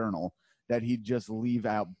and a journal that he'd just leave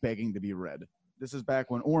out begging to be read. This is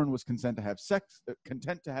back when Oren was content to have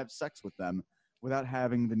sex with them without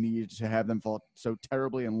having the need to have them fall so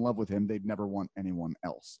terribly in love with him they'd never want anyone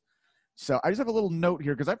else. So I just have a little note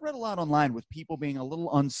here because I've read a lot online with people being a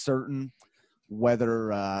little uncertain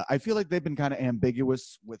whether I feel like they've been kind of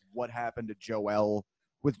ambiguous with what happened to Joelle,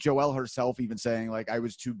 with Joelle herself even saying like I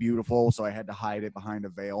was too beautiful so I had to hide it behind a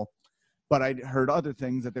veil. But I'd heard other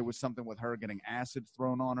things that there was something with her getting acid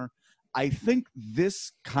thrown on her. I think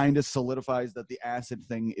this kind of solidifies that the acid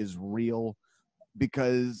thing is real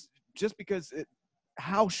because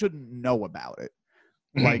Hal shouldn't know about it.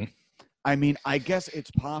 Like, I mean, I guess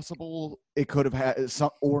it's possible it could have had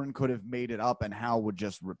Oren could have made it up and Hal would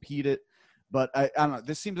just repeat it. But I don't know.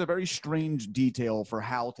 This seems a very strange detail for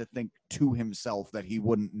Hal to think to himself that he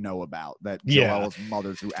wouldn't know about, that Joelle's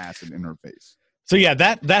mother threw acid in her face. So yeah,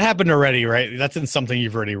 that happened already, right? That's in something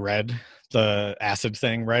you've already read, the acid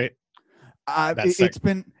thing, right?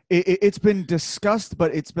 It's been discussed,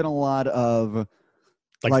 but it's been a lot of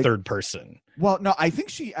like third person. Well, no, I think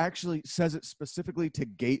she actually says it specifically to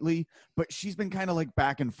Gately, but she's been kind of like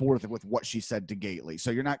back and forth with what she said to Gately.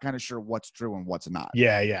 So you're not kind of sure what's true and what's not.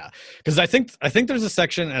 Yeah. Because I think there's a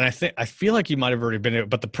section, and I feel like you might have already been in it,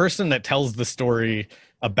 but the person that tells the story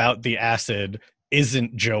about the acid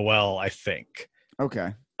isn't Joelle, I think.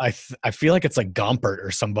 Okay. I feel like it's like Gompert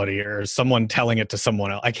or somebody or someone telling it to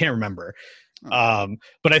someone else. I can't remember. Oh.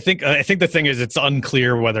 But I think the thing is it's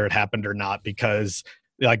unclear whether it happened or not because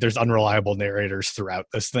like there's unreliable narrators throughout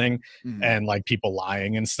this thing and like people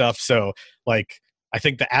lying and stuff. So like I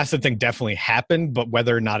think the acid thing definitely happened, but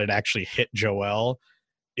whether or not it actually hit Joelle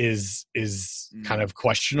is kind of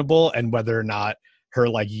questionable, and whether or not her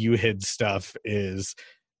like IHIJ stuff is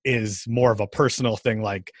more of a personal thing.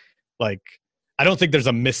 Like I don't think there's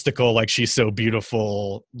a mystical like she's so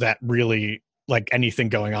beautiful that really like anything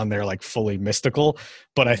going on there like fully mystical,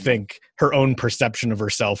 but I think her own perception of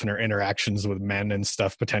herself and her interactions with men and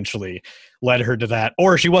stuff potentially led her to that,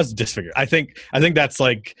 or she was disfigured. I think that's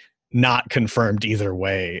like not confirmed either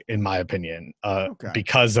way in my opinion,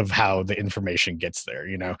 because of how the information gets there,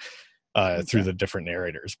 you know, through the different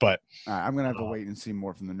narrators. But I'm gonna have to wait and see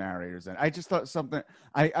more from the narrators. And I just thought something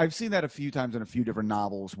I've seen that a few times in a few different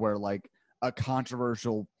novels where like a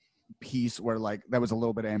controversial piece where like that was a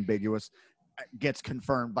little bit ambiguous gets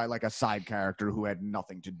confirmed by like a side character who had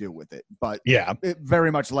nothing to do with it. But yeah, it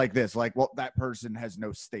very much like this, like, well, that person has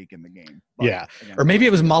no stake in the game. But, yeah. Again, or maybe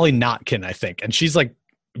it was Molly Notkin, I think. And she's like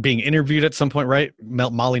being interviewed at some point, right?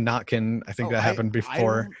 Molly Notkin. I think that happened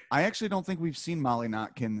before. I actually don't think we've seen Molly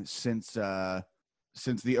Notkin since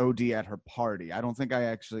the OD at her party. I don't think I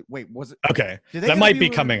actually, wait, was it? Okay. That might be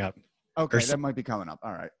coming up. Okay. That might be coming up.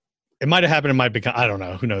 All right. It might have happened. It might become, I don't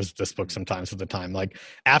know. Who knows this book sometimes at the time. Like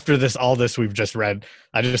after all this we've just read,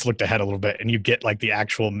 I just looked ahead a little bit and you get like the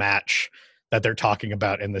actual match that they're talking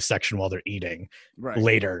about in this section while they're eating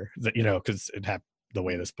later, that, you know, cause the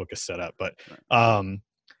way this book is set up. But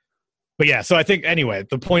yeah, so I think anyway,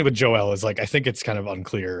 the point with Joelle is like, I think it's kind of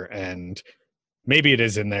unclear and maybe it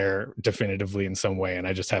is in there definitively in some way. And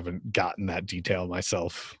I just haven't gotten that detail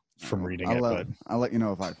myself from reading it. I'll let you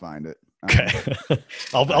know if I find it. Okay.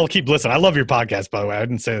 I'll keep listening. I love your podcast, by the way. I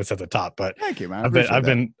didn't say this at the top, but Thank you, man.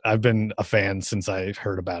 I've been a fan since I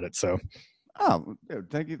heard about it. So dude,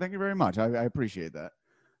 thank you very much. I appreciate that.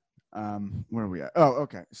 Where are we at? Oh,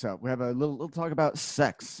 okay. So we have a little talk about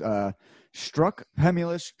sex. Struck,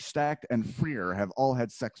 Pemulish, Stacked, and Freer have all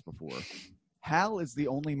had sex before. Hal is the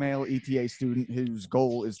only male ETA student whose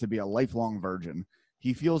goal is to be a lifelong virgin.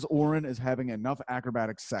 He feels Oren is having enough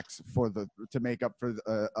acrobatic sex to make up for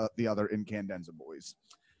the other Incandenza boys.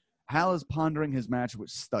 Hal is pondering his match with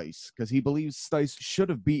Stice because he believes Stice should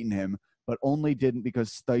have beaten him, but only didn't because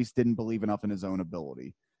Stice didn't believe enough in his own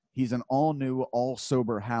ability. He's an all-new,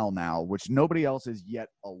 all-sober Hal now, which nobody else is yet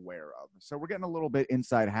aware of. So we're getting a little bit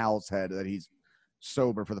inside Hal's head that he's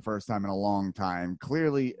sober for the first time in a long time.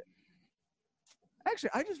 Clearly...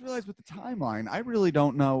 Actually, I just realized with the timeline, I really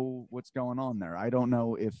don't know what's going on there. I don't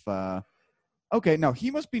know if... Okay, no,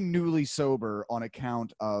 he must be newly sober on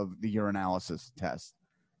account of the urinalysis test.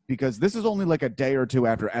 Because this is only like a day or two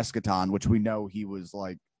after Eschaton, which we know he was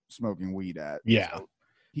like smoking weed at. Yeah. So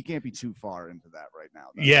he can't be too far into that right now.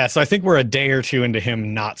 Though. Yeah, so I think we're a day or two into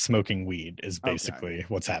him not smoking weed is basically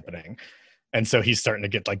what's happening. And so he's starting to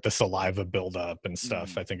get like the saliva buildup and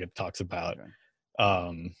stuff. I think it talks about.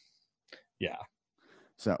 Okay. Yeah.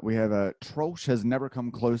 So we have Trosh has never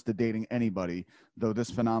come close to dating anybody, though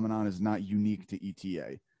this phenomenon is not unique to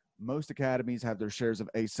ETA. Most academies have their shares of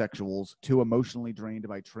asexuals, too emotionally drained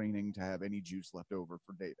by training to have any juice left over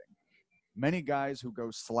for dating. Many guys who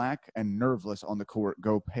go slack and nerveless on the court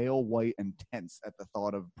go pale, white, and tense at the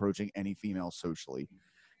thought of approaching any female socially.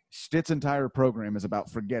 Stitt's entire program is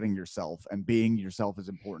about forgetting yourself, and being yourself is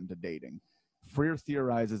important to dating. Freer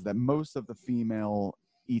theorizes that most of the female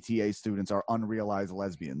ETA students are unrealized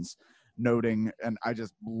lesbians, noting, and I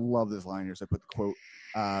just love this line here, so I put the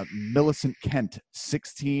quote, Millicent Kent,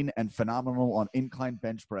 16 and phenomenal on incline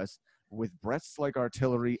bench press, with breasts like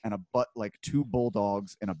artillery and a butt like two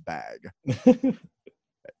bulldogs in a bag.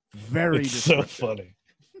 Very it's so funny.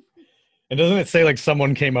 And doesn't it say like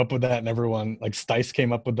someone came up with that and everyone, like Stice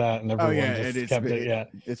came up with that and everyone kept it? Yeah.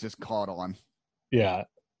 It's just caught on. Yeah.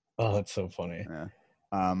 Oh, that's so funny. Yeah.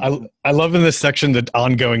 I love in this section the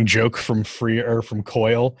ongoing joke from from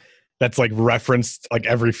Coyle that's like referenced like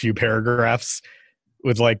every few paragraphs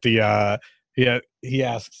with like the he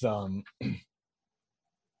asks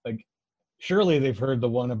like surely they've heard the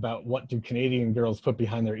one about what do Canadian girls put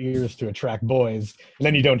behind their ears to attract boys, and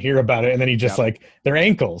then you don't hear about it, and then he just like their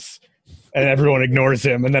ankles, and everyone ignores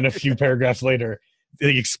him, and then a few paragraphs later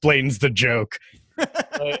he explains the joke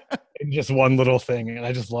in just one little thing, and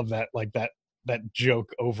I just love that like that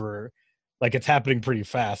joke over, like it's happening pretty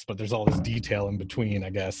fast, but there's all this detail in between,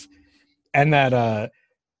 I guess. And that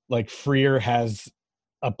like Freer has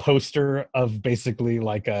a poster of basically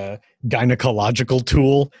like a gynecological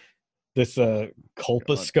tool, this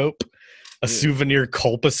colposcope, a souvenir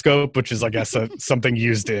colposcope, which is I guess something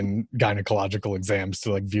used in gynecological exams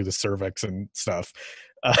to like view the cervix and stuff,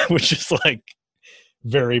 which is like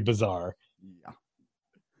very bizarre.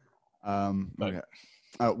 Okay.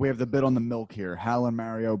 We have the bit on the milk here. Hal and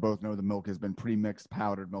Mario both know the milk has been pre-mixed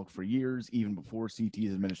powdered milk for years, even before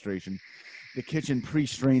CT's administration. The kitchen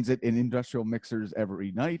pre-strains it in industrial mixers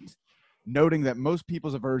every night, noting that most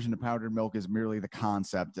people's aversion to powdered milk is merely the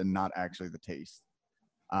concept and not actually the taste.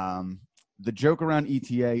 The joke around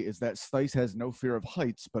ETA is that Stice has no fear of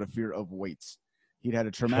heights, but a fear of weights. He'd had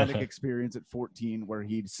a traumatic experience at 14 where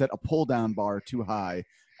he'd set a pull-down bar too high,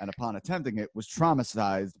 and upon attempting it, was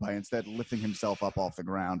traumatized by instead lifting himself up off the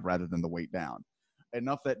ground rather than the weight down.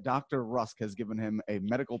 Enough that Dr. Rusk has given him a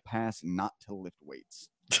medical pass not to lift weights.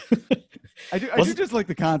 I do just like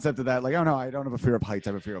the concept of that. Like, oh no, I don't have a fear of heights,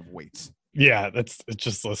 I have a fear of weights. Yeah, it's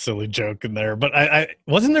just a silly joke in there. But I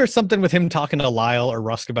wasn't there something with him talking to Lyle or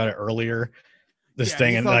Rusk about it earlier? This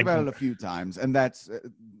thing, he's and talked like about it a few times, and that's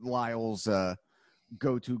Lyle's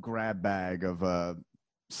go-to grab bag of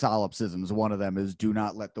solipsisms. One of them is do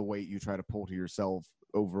not let the weight you try to pull to yourself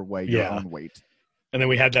overweigh your own weight. And then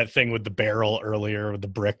we had that thing with the barrel earlier with the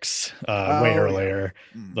bricks way earlier.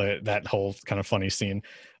 That whole kind of funny scene.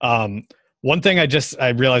 One thing I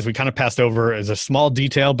realized we kind of passed over is a small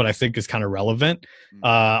detail, but I think is kind of relevant.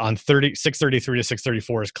 On 633 to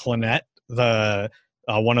 634 is Clonette, the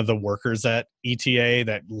one of the workers at ETA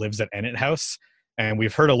that lives at Ennet House. And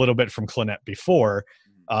we've heard a little bit from Clonette before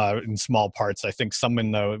in small parts. I think some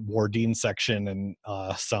in the Wardeen section and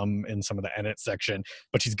some in some of the Ennet section.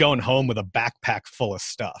 But she's going home with a backpack full of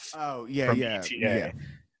stuff. Oh, yeah, yeah, ETA. yeah.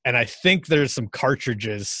 And I think there's some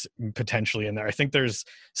cartridges potentially in there. I think there's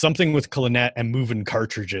something with Clonette and moving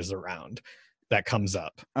cartridges around. that comes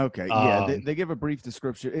up. Okay, yeah, they give a brief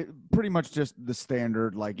description. Pretty much just the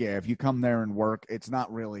standard, like, yeah, if you come there and work, it's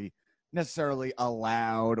not really necessarily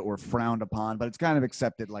allowed or frowned upon, but it's kind of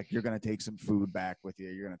accepted, like you're going to take some food back with you,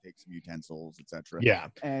 you're going to take some utensils, etc. Yeah.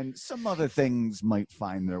 And some other things might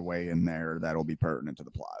find their way in there that'll be pertinent to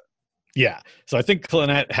the plot. Yeah. So I think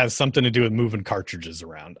Clannad has something to do with moving cartridges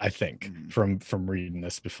around, I think, from reading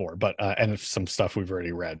this before, but and some stuff we've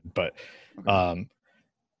already read, but Okay.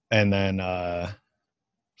 and then what was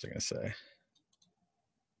I going to say?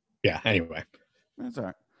 Yeah, anyway. That's all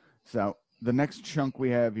right. So the next chunk we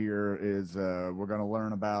have here is we're going to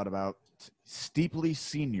learn about Steepley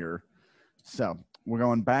Sr. So we're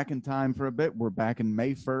going back in time for a bit. We're back in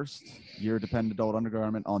May 1st, year dependent adult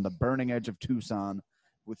undergarment on the burning edge of Tucson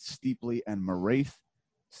with Steepley and Moraith.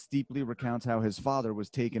 Steepley recounts how his father was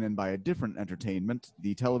taken in by a different entertainment,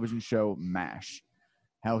 the television show MASH.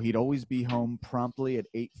 How he'd always be home promptly at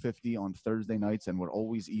 8:50 on Thursday nights and would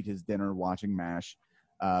always eat his dinner watching MASH.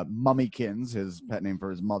 Mummykins, his pet name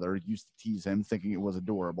for his mother, used to tease him, thinking it was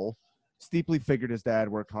adorable. Steepley figured his dad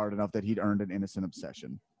worked hard enough that he'd earned an innocent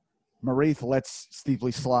obsession. Moraith lets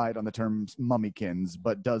Steepley slide on the term mummykins,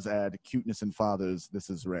 but does add cuteness in fathers,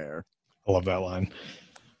 this is rare. I love that line.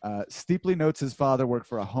 Steepley notes his father worked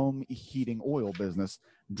for a home heating oil business,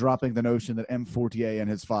 dropping the notion that M. Fortier and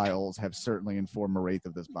his files have certainly informed Moraith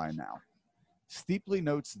of this by now. Steepley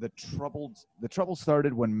notes the trouble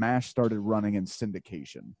started when MASH started running in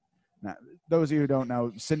syndication. Now, those of you who don't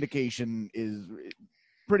know, syndication is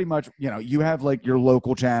pretty much, you have like your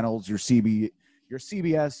local channels, your CBS, your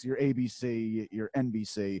ABC, your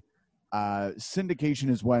NBC. Syndication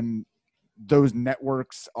is when those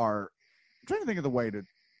networks are, I'm trying to think of the way to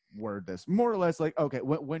word this, more or less like, okay,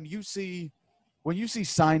 when you see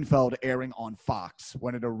Seinfeld airing on Fox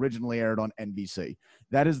when it originally aired on NBC,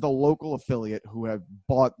 that is the local affiliate who have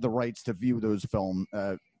bought the rights to view those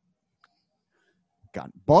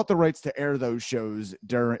bought the rights to air those shows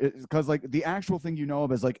during, because like the actual thing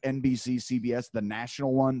of is like NBC, CBS, the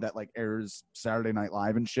national one that like airs Saturday Night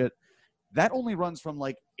Live and shit, that only runs from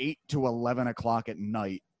like 8 to 11 o'clock at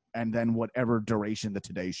night, and then whatever duration the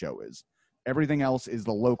Today Show is. Everything else is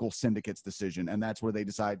the local syndicate's decision, and that's where they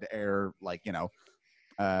decide to air, like,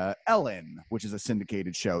 Ellen, which is a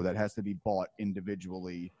syndicated show that has to be bought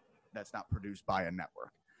individually. That's not produced by a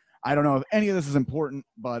network. I don't know if any of this is important,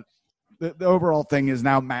 but the overall thing is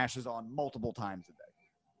now MASH is on multiple times a day.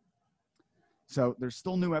 So there's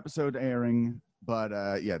still new episode airing, but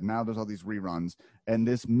now there's all these reruns, and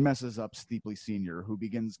this messes up Steepley Sr., who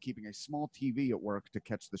begins keeping a small TV at work to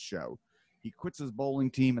catch the show. He quits his bowling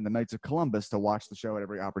team and the Knights of Columbus to watch the show at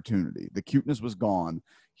every opportunity. The cuteness was gone.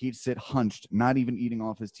 He'd sit hunched, not even eating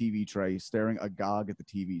off his TV tray, staring agog at the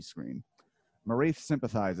TV screen. Moraith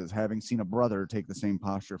sympathizes, having seen a brother take the same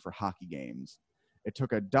posture for hockey games. It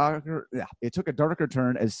took a darker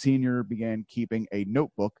turn as Senior began keeping a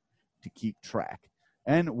notebook to keep track.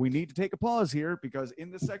 And we need to take a pause here because in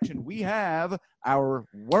this section we have our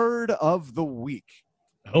word of the week.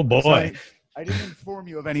 Oh boy. So I didn't inform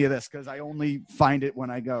you of any of this because I only find it when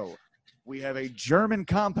I go. We have a German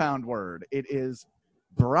compound word. It is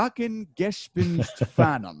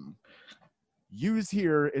Brackengespenstpfannen. Used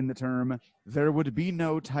here in the term, there would be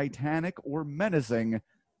no titanic or menacing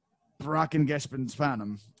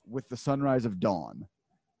Brackengespenstpfannen with the sunrise of dawn.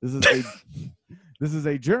 This is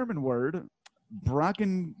a German word.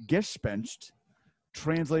 Brackengespenst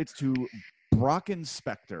translates to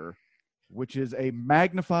Brackenspecter, which is a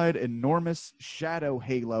magnified, enormous shadow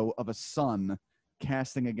halo of a sun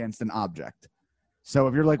casting against an object. So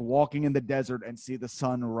if you're like walking in the desert and see the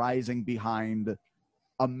sun rising behind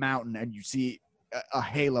a mountain and you see a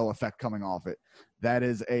halo effect coming off it, that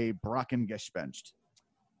is a Brackengespenst.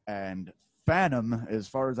 And phantom, as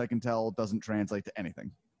far as I can tell, doesn't translate to anything.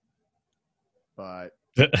 But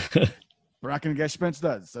Brackengespenst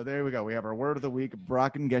does. So there we go. We have our word of the week,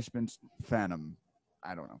 Brackengespenstpfannen.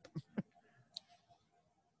 I don't know.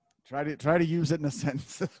 Try to use it in a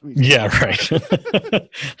sentence this week. Yeah, right.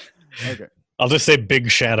 Okay. I'll just say big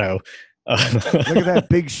shadow. Look at that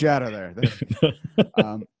big shadow there.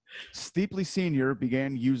 Steepley Sr.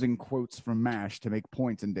 began using quotes from MASH to make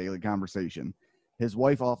points in daily conversation. His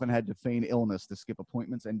wife often had to feign illness to skip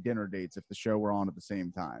appointments and dinner dates if the show were on at the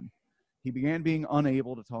same time. He began being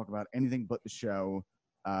unable to talk about anything but the show,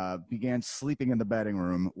 began sleeping in the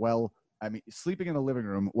sleeping in the living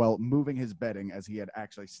room while moving his bedding as he had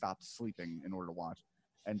actually stopped sleeping in order to watch,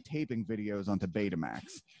 and taping videos onto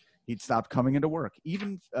Betamax. He'd stopped coming into work.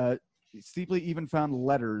 Steepley even found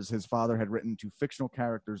letters his father had written to fictional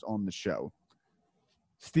characters on the show.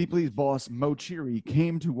 Steeply's boss, Mo Cheery,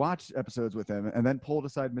 came to watch episodes with him and then pulled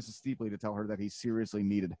aside Mrs. Steeply to tell her that he seriously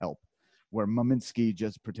needed help, where Maminsky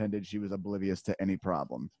just pretended she was oblivious to any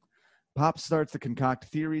problem. Pop starts to concoct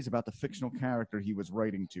theories about the fictional character he was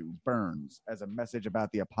writing to, Burns, as a message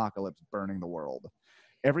about the apocalypse burning the world.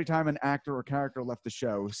 Every time an actor or character left the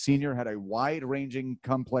show, Senior had a wide-ranging,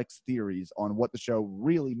 complex theories on what the show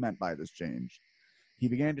really meant by this change. He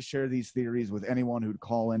began to share these theories with anyone who'd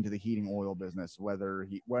call into the heating oil business, whenever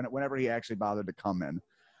he actually bothered to come in.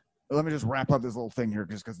 Let me just wrap up this little thing here,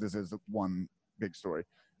 just because this is one big story.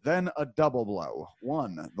 Then a double blow.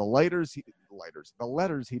 One, the letters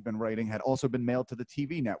he'd been writing had also been mailed to the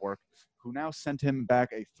TV network, who now sent him back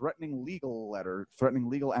a threatening legal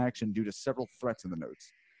action due to several threats in the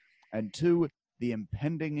notes. And two, the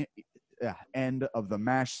impending end of the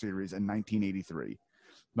MASH series in 1983.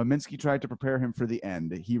 Maminsky tried to prepare him for the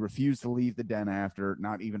end. He refused to leave the den after,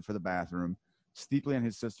 not even for the bathroom. Steeply and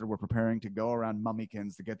his sister were preparing to go around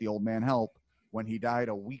Mummykins to get the old man help when he died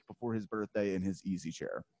a week before his birthday in his easy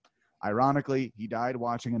chair. Ironically, he died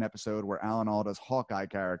watching an episode where Alan Alda's Hawkeye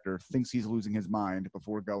character thinks he's losing his mind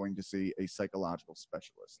before going to see a psychological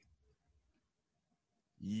specialist.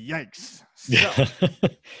 Yikes. So,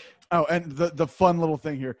 oh, and the fun little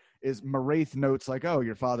thing here is Maraith notes like, oh,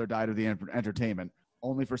 your father died of the entertainment,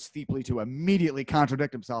 only for Steeply to immediately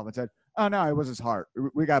contradict himself and said, oh, no, it was his heart.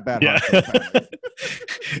 We got bad heart.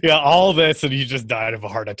 Yeah, all this, and he just died of a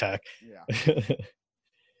heart attack. Yeah.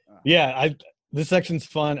 Yeah, this section's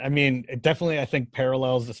fun. I mean, it definitely, I think,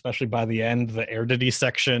 parallels, especially by the end, the Aridity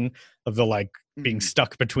section of the, like, being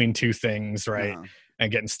stuck between two things, right?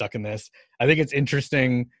 And getting stuck in this. I think it's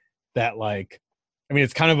interesting that, like, I mean,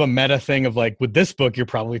 it's kind of a meta thing of, like, with this book, you're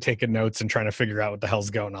probably taking notes and trying to figure out what the hell's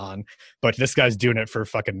going on. But this guy's doing it for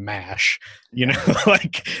fucking MASH, you know,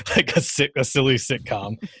 like a silly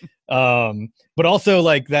sitcom. But also,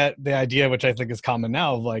 like, the idea, which I think is common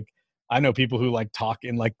now, of, like, I know people who, like, talk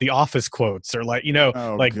in, like, the Office quotes or, like, you know,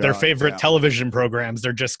 their favorite television programs,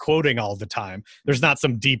 they're just quoting all the time. There's not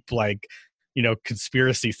some deep, like, you know,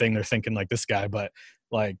 conspiracy thing they're thinking like this guy, but,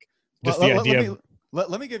 like, just the idea of...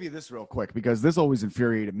 Let me give you this real quick, because this always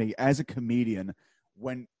infuriated me as a comedian.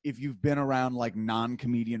 If you've been around, like,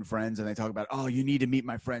 non-comedian friends and they talk about, oh, you need to meet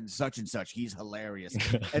my friend such and such, he's hilarious.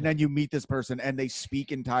 And then you meet this person and they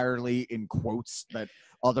speak entirely in quotes that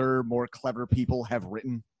other more clever people have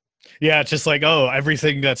written. Yeah, it's just like, oh,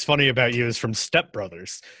 everything that's funny about you is from Step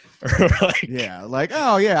Brothers. Like, yeah, like,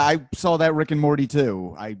 oh, yeah, I saw that Rick and Morty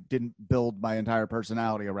too. I didn't build my entire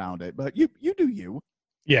personality around it, but you do you.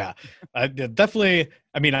 Yeah, definitely.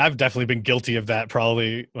 I mean, I've definitely been guilty of that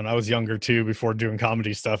probably when I was younger too, before doing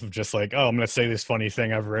comedy stuff, of just like, oh, I'm going to say this funny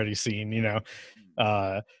thing I've already seen, you know.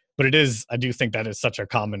 But I do think that is such a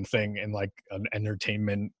common thing in, like, an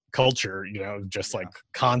entertainment culture, you know, just like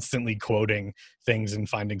constantly quoting things and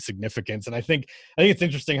finding significance. And I think it's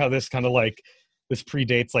interesting how this kind of, like, this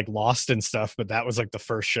predates, like, Lost and stuff, but that was, like, the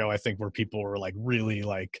first show I think where people were, like, really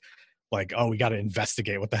like, oh, we got to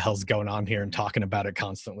investigate what the hell's going on here and talking about it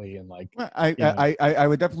constantly. And, like, I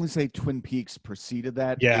would definitely say Twin Peaks preceded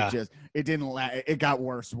that. Yeah, it got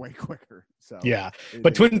worse way quicker. So yeah,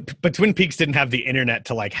 but Twin Peaks didn't have the internet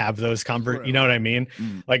to, like, have those you know what I mean?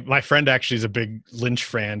 Like, my friend actually is a big Lynch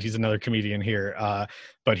fan. He's another comedian here,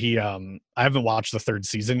 but he I haven't watched the third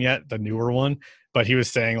season yet, the newer one. But he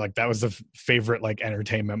was saying, like, that was the favorite, like,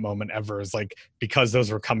 entertainment moment ever, is, like, because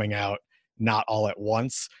those were coming out not all at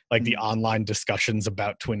once, like, the online discussions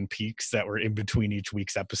about Twin Peaks that were in between each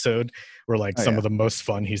week's episode were, like, some of the most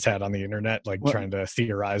fun he's had on the internet, like, trying to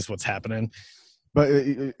theorize what's happening. But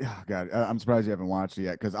God, I'm surprised you haven't watched it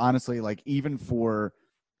yet, because honestly, like, even for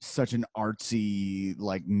such an artsy,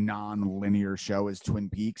 like, non-linear show as Twin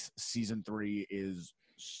Peaks, season 3 is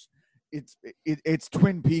it's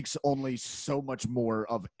Twin Peaks, only so much more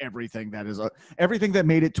of everything that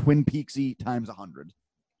made it Twin Peaksy times 100.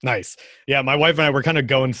 Nice. Yeah, my wife and I were kind of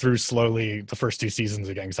going through slowly the first 2 seasons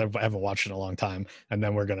again, because I haven't watched it in a long time, and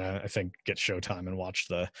then we're gonna, I think, get Showtime and watch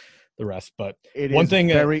the rest. But it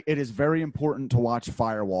is very important to watch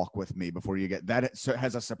Firewalk with me before you get that. It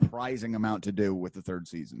has a surprising amount to do with the 3rd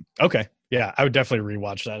season. Okay, yeah, I would definitely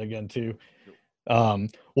rewatch that again too.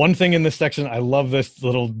 One thing in this section, I love this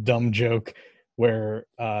little dumb joke where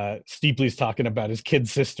Steeply's talking about his kid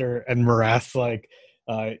sister, and Marath's like,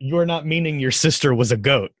 you are not meaning your sister was a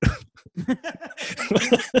goat.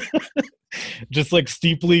 Just, like,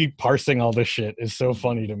 Steeply parsing all this shit is so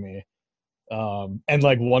funny to me. And,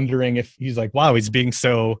 like, wondering if he's like, wow, he's being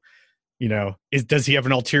so, you know, does he have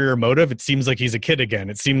an ulterior motive? It seems like he's a kid again.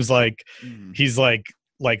 It seems like he's like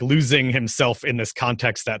losing himself in this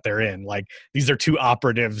context that they're in. Like, these are 2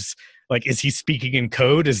 operatives, Like, is he speaking in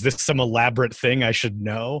code? Is this some elaborate thing I should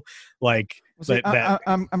know? Like, Well, see, that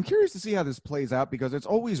I'm curious to see how this plays out, because it's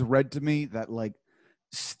always read to me that like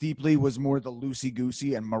Steepley was more the loosey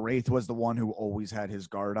goosey and Moraith was the one who always had his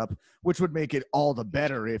guard up, which would make it all the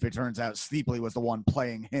better if it turns out Steepley was the one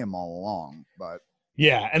playing him all along. But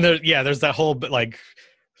yeah, and there's that whole like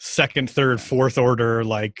second, third, fourth order,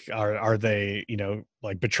 like are they,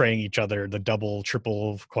 like betraying each other, the double,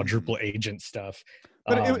 triple, quadruple agent stuff.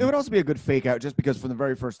 But it would also be a good fake out, just because for the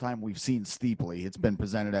very first time we've seen Steepley, it's been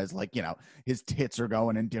presented as like, his tits are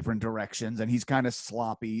going in different directions and he's kind of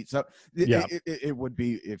sloppy. So it would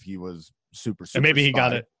be if he was super and maybe he spy.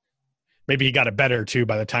 got it. Maybe he got it better too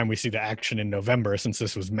by the time we see the action in November, since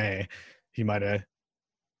this was May. He might have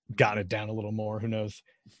gotten it down a little more. Who knows?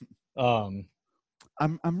 I'm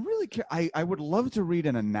really I would love to read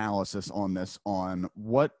an analysis on this, on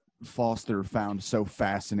what Foster found so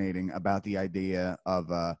fascinating about the idea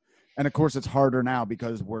of and of course it's harder now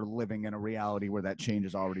because we're living in a reality where that change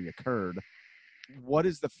has already occurred. What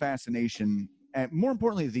is the fascination and, more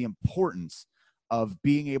importantly, the importance of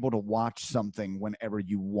being able to watch something whenever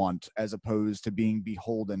you want, as opposed to being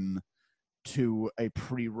beholden to a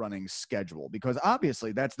pre-running schedule? Because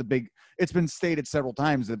obviously that's it's been stated several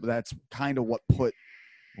times that that's kind of what put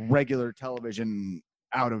regular television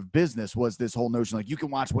out of business, was this whole notion like you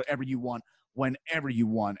can watch whatever you want whenever you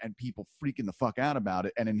want, and people freaking the fuck out about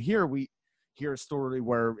it. And in here we hear a story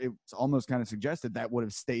where it's almost kind of suggested that would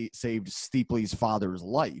have saved Steepley's father's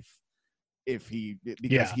life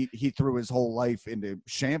because he threw his whole life into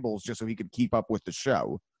shambles just so he could keep up with the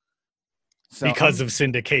show. So, because of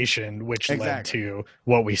syndication, which led to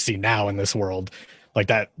what we see now in this world. Like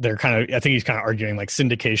that, I think he's kind of arguing like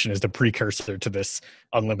syndication is the precursor to this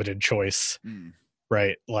unlimited choice,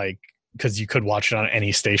 right? Like, because you could watch it on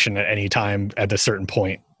any station at any time at a certain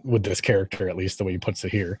point with this character, at least the way he puts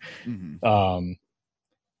it here. But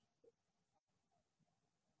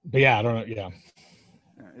yeah, I don't know. Yeah.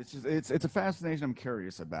 It's just, it's a fascination I'm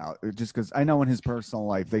curious about, just because I know in his personal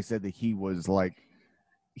life, they said that he was like,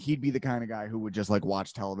 he'd be the kind of guy who would just like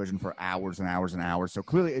watch television for hours and hours and hours. So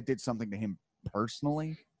clearly it did something to him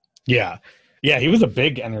personally. Yeah, he was a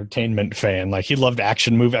big entertainment fan. Like, he loved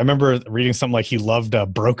action movies. I remember reading something like he loved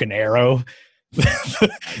Broken Arrow,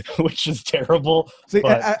 which is terrible. See,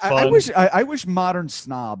 I wish modern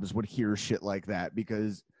snobs would hear shit like that,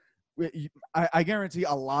 because I guarantee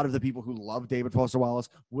a lot of the people who love David Foster Wallace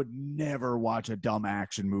would never watch a dumb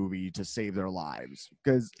action movie to save their lives.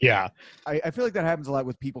 Because I feel like that happens a lot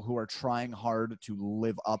with people who are trying hard to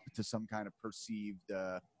live up to some kind of perceived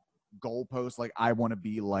goalpost, like I want to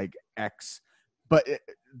be like X, but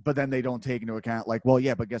then they don't take into account like, well,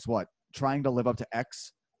 yeah, but guess what? Trying to live up to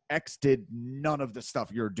X did none of the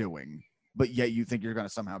stuff you're doing, but yet you think you're going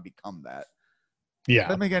to somehow become that. Yeah.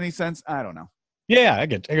 Does that make any sense? I don't know. Yeah, I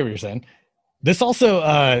get what you're saying. This also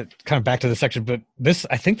kind of back to the section, but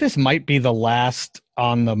I think this might be the last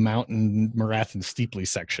on the Mountain, Morath, and Steepley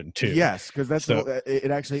section too. Yes, because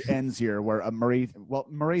it actually ends here where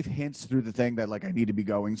Moraith hints through the thing that like I need to be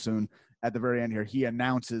going soon. At the very end here, he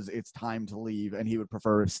announces it's time to leave, and he would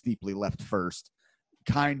prefer if Steepley left first.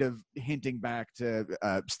 Kind of hinting back to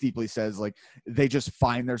Steepley says like they just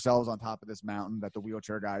find themselves on top of this mountain that the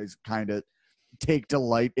wheelchair guys kind of take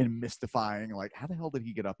delight in mystifying, like how the hell did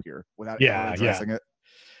he get up here without ever addressing it.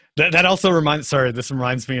 That also reminds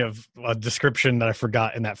me of a description that I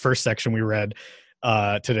forgot in that first section we read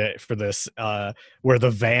today for this, where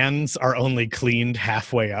the vans are only cleaned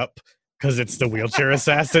halfway up because it's the wheelchair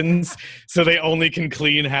assassins, so they only can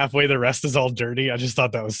clean halfway, the rest is all dirty. I just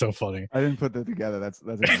thought that was so funny. I didn't put that together. That's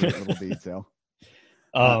a great little detail.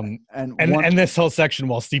 And this whole section,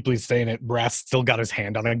 while Steepley's saying it, Brass still got his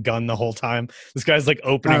hand on a gun the whole time. This guy's like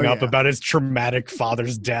opening up about his traumatic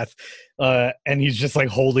father's death, and he's just like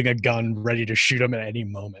holding a gun ready to shoot him at any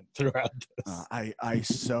moment throughout this. I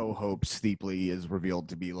so hope Steepley is revealed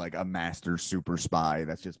to be like a master super spy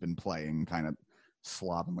that's just been playing kind of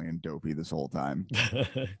slovenly and dopey this whole time.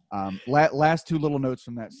 Last two little notes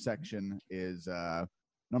from that section is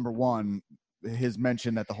number one, his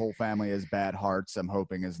mention that the whole family has bad hearts, I'm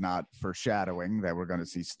hoping is not foreshadowing that we're going to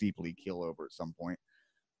see Steepley keel over at some point.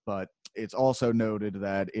 But it's also noted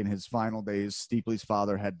that in his final days, Steepley's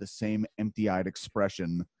father had the same empty-eyed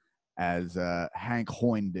expression as Hank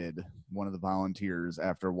Hoyne did, one of the volunteers,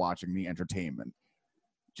 after watching the entertainment.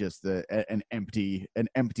 Just an empty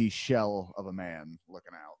shell of a man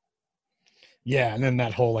looking out. Yeah, and then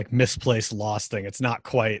that whole like misplaced loss thing. It's not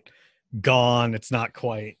quite gone. It's not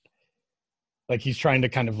quite like he's trying to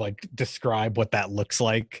kind of like describe what that looks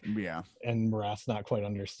like. Yeah. And Morath's not quite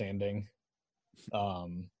understanding.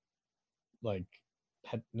 Like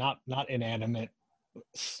not inanimate,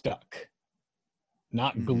 stuck,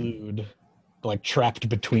 not Mhm. glued, like trapped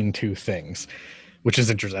between two things, which is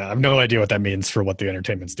interesting. I have no idea what that means for what the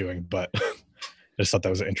entertainment's doing, but I just thought that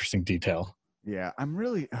was an interesting detail. Yeah, I'm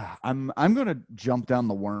gonna jump down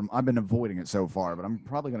the worm. I've been avoiding it so far, but I'm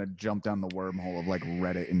probably gonna jump down the wormhole of like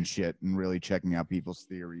Reddit and shit and really checking out people's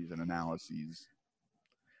theories and analyses.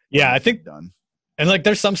 Yeah, I think done. And like,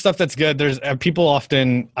 there's some stuff that's good. There's people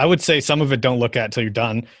often, I would say some of it don't look at till you're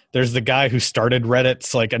done. There's the guy who started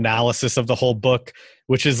Reddit's like analysis of the whole book,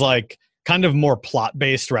 which is like kind of more plot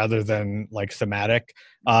based rather than like thematic.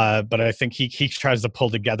 But I think he tries to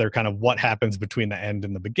pull together kind of what happens between the end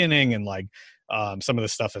and the beginning, and like some of the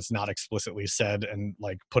stuff that's not explicitly said, and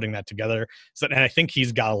like putting that together. So, and I think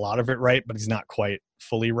he's got a lot of it right, but he's not quite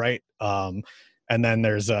fully right. And then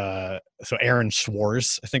there's so Aaron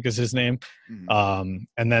Schwartz, I think is his name. Mhm.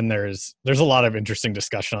 And then there's a lot of interesting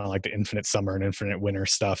discussion on like the infinite summer and infinite winter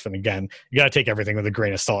stuff. And again, you got to take everything with a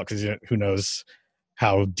grain of salt, because who knows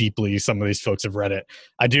how deeply some of these folks have read it.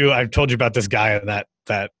 I've told you about this guy in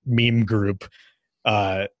that meme group.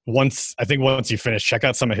 Once you finish, check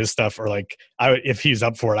out some of his stuff, or like if he's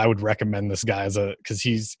up for it, I would recommend this guy because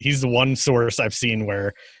he's the one source I've seen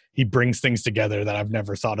where he brings things together that I've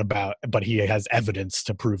never thought about, but he has evidence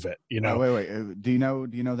to prove it. Wait. Do you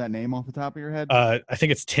know that name off the top of your head? I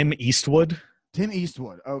think it's Tim Eastwood. Tim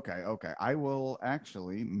Eastwood. Okay. I will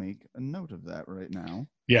actually make a note of that right now.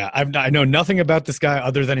 Yeah, I know nothing about this guy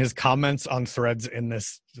other than his comments on threads in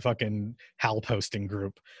this fucking Hal posting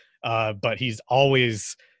group. But he's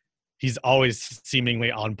always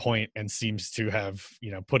seemingly on point, and seems to have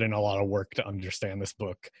put in a lot of work to understand this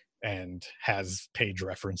book, and has page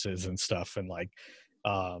references and stuff, and like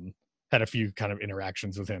had a few kind of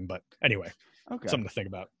interactions with him. But anyway, okay, something to think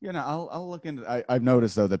about. I'll look into. I've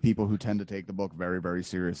noticed though that people who tend to take the book very, very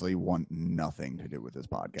seriously want nothing to do with this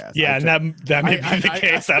podcast. Yeah, and that may be the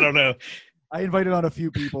case. I don't know. I invited on a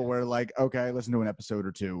few people where like, okay, I listened to an episode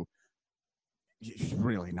or two. It's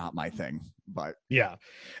really not my thing, but yeah.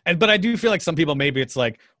 But I do feel like some people, maybe it's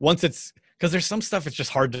like once it's, because there's some stuff it's just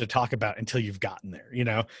hard to talk about until you've gotten there,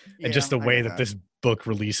 and just the way that this book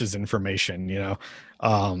releases information,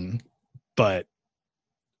 but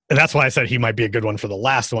that's why I said he might be a good one for the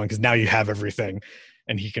last one, because now you have everything,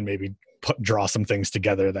 and he can maybe draw some things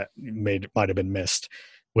together that might have been missed,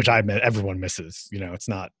 which I admit everyone misses. It's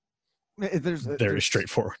not very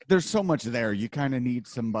straightforward. There's so much there. You kind of need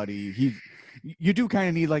somebody. You do kind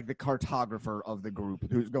of need like the cartographer of the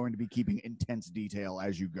group who's going to be keeping intense detail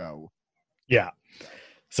as you go. Yeah.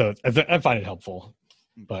 So I find it helpful,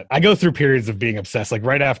 but I go through periods of being obsessed. Like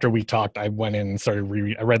right after we talked, I went in and started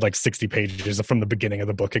I read like 60 pages from the beginning of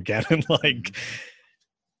the book again. And like,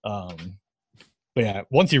 but yeah,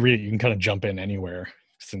 once you read it, you can kind of jump in anywhere,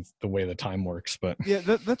 since the way the time works. But yeah,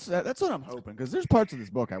 that's what I'm hoping, because there's parts of this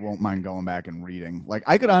book I won't mind going back and reading. Like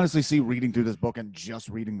I could honestly see reading through this book and just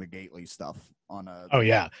reading the Gately stuff on a. Oh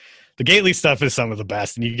yeah, the Gately stuff is some of the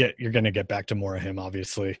best, and you're gonna get back to more of him,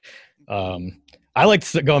 obviously. I like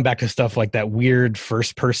going back to stuff like that weird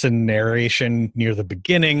first person narration near the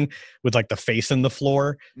beginning with like the face in the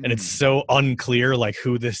floor, and it's so unclear like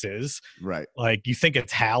who this is. Right. Like you think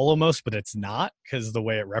it's Hal almost, but it's not, because the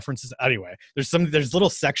way it references. Anyway, there's little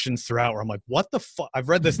sections throughout where I'm like, what the fuck? I've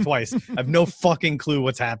read this twice. I have no fucking clue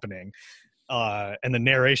what's happening. And the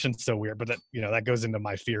narration's so weird, but that goes into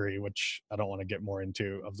my theory, which I don't want to get more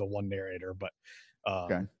into, of the one narrator, but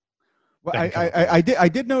okay. Well, I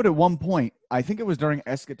did note at one point, I think it was during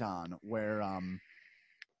Eschaton, where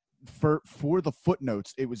for the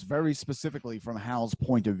footnotes, it was very specifically from Hal's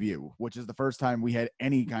point of view, which is the first time we had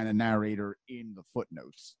any kind of narrator in the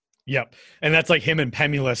footnotes. Yep. And that's like him and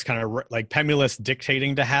Pemulus kind of like Pemulus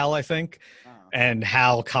dictating to Hal, I think, and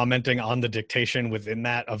Hal commenting on the dictation within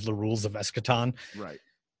that of the rules of Eschaton. Right.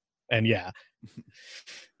 And yeah,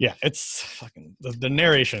 it's fucking, the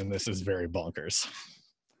narration in this is very bonkers.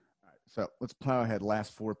 So let's plow ahead.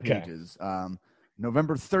 Last 4 pages. Okay.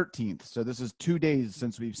 November 13th. So this is 2 days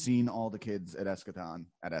since we've seen all the kids at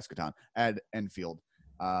Enfield.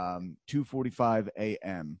 2:45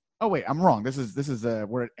 a.m. Oh wait, I'm wrong. This is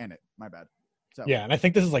we're at Ennet. My bad. So yeah, and I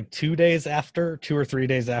think this is like 2 or 3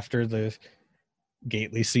 days after the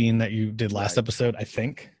Gately scene that you did last episode, I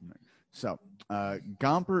think. So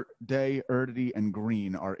Gomper, Day, Erdity, and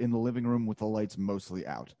Green are in the living room with the lights mostly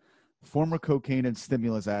out. Former cocaine and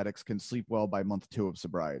stimulus addicts can sleep well by month 2 of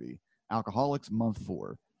sobriety. Alcoholics, month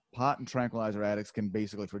 4. Pot and tranquilizer addicts can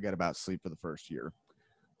basically forget about sleep for the first year.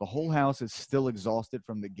 The whole house is still exhausted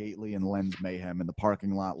from the Gately and Lenz mayhem in the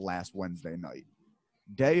parking lot last Wednesday night.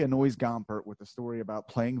 Day annoys Gompert with a story about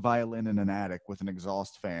playing violin in an attic with an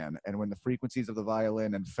exhaust fan, and when the frequencies of the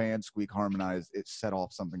violin and fan squeak harmonized, it set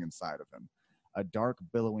off something inside of him. A dark,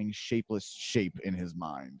 billowing, shapeless shape in his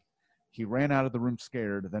mind. He ran out of the room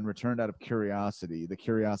scared, then returned out of curiosity, the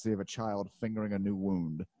curiosity of a child fingering a new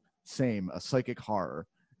wound. Same, a psychic horror.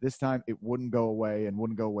 This time, it wouldn't go away and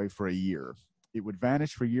wouldn't go away for a year. It would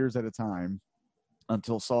vanish for years at a time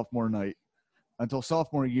until sophomore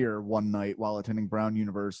year, one night while attending Brown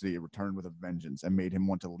University, it returned with a vengeance and made him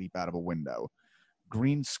want to leap out of a window.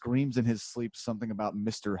 Green screams in his sleep something about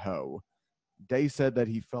Mr. Ho. Day said that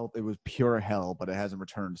he felt it was pure hell, but it hasn't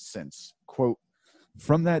returned since. Quote,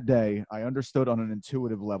 from that day, I understood on an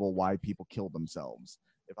intuitive level why people killed themselves.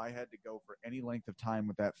 If I had to go for any length of time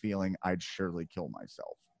with that feeling, I'd surely kill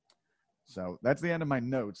myself. So that's the end of my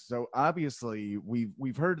notes. So obviously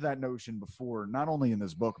we've heard that notion before, not only in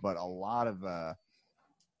this book, but a lot of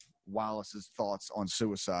Wallace's thoughts on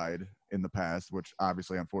suicide in the past, which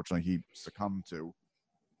obviously, unfortunately, he succumbed to.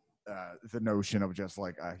 The notion of just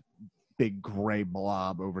like a big gray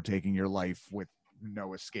blob overtaking your life with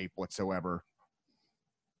no escape whatsoever.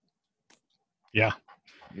 Yeah.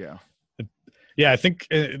 Yeah. Yeah, I think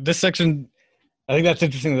this section, I think that's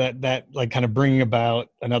interesting that like kind of bringing about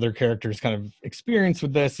another character's kind of experience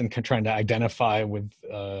with this and trying to identify with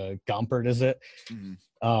Gompert, is it?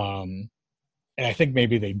 Mm-hmm. And I think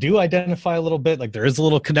maybe they do identify a little bit, like there is a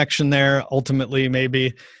little connection there ultimately,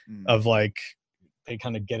 maybe of like they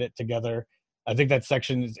kind of get it together. I think that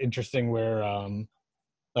section is interesting where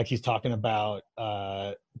like he's talking about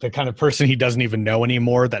the kind of person he doesn't even know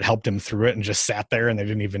anymore that helped him through it and just sat there and they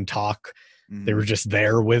didn't even talk. They were just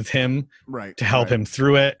there with him to help him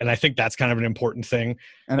through it. And I think that's kind of an important thing.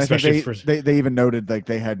 And especially I think they even noted like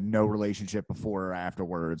they had no relationship before or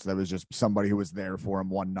afterwards. That was just somebody who was there for him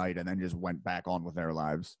one night and then just went back on with their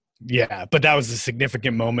lives. Yeah, but that was a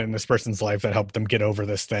significant moment in this person's life that helped them get over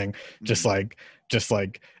this thing. Just like,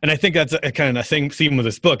 and I think that's a kind of theme with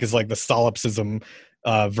this book is like the solipsism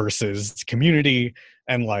versus community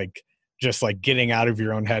and like, just like getting out of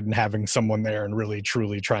your own head and having someone there and really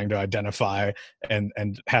truly trying to identify and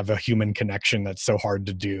have a human connection that's so hard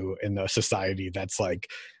to do in a society that's like,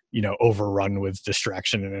 you know, overrun with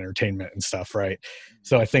distraction and entertainment and stuff. Right.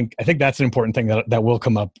 So I think that's an important thing that will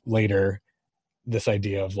come up later. This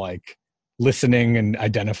idea of like listening and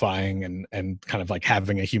identifying and kind of like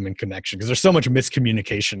having a human connection, because there's so much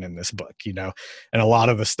miscommunication in this book, you know, and a lot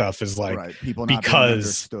of the stuff is like people not being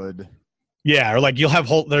understood. Yeah, or like you'll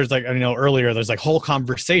have there's like, I know earlier, there's like whole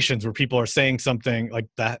conversations where people are saying something like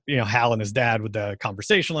that, you know, Hal and his dad with the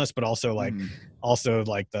conversationalist, but also like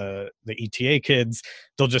the ETA kids,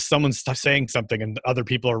 someone's saying something and other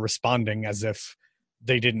people are responding as if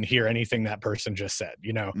they didn't hear anything that person just said,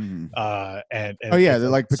 you know? And they're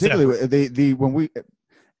like particularly when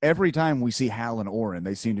every time we see Hal and Oren,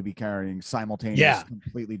 they seem to be carrying simultaneous,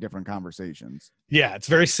 completely different conversations. Yeah, it's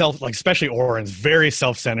very especially Oren's very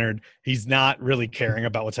self-centered. He's not really caring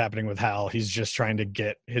about what's happening with Hal. He's just trying to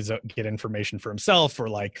get information for himself or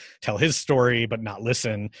like tell his story, but not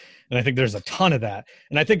listen. And I think there's a ton of that.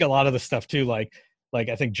 And I think a lot of the stuff too, like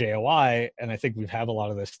I think JOI, and I think we have a lot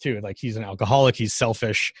of this too. Like he's an alcoholic, he's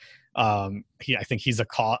selfish. I think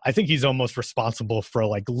he's almost responsible for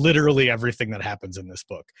like literally everything that happens in this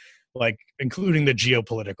book, like including the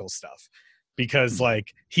geopolitical stuff, because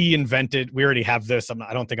like we already have this.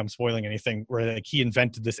 I don't think I'm spoiling anything, where like he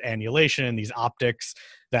invented this annulation and these optics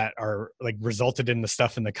that are like resulted in the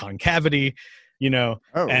stuff in the concavity, you know,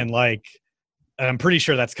 and like, and I'm pretty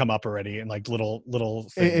sure that's come up already in like little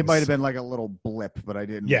things. It might have been like a little blip, but I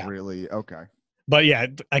didn't really. Okay. But yeah,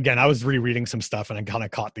 again, I was rereading some stuff and I kind of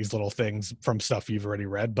caught these little things from stuff you've already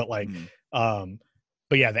read. But like,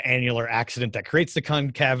 but yeah, the annular accident that creates the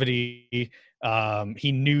concavity.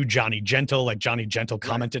 He knew Johnny Gentle, like Johnny Gentle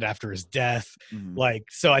commented after his death. Like,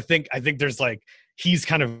 so I think there's like, he's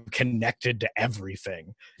kind of connected to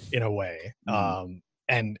everything in a way.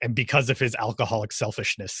 And because of his alcoholic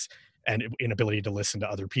selfishness and inability to listen to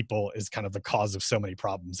other people is kind of the cause of so many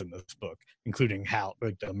problems in this book, including Hal,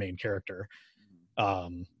 like the main character,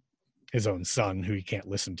 his own son who he can't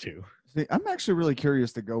listen to. See, I'm actually really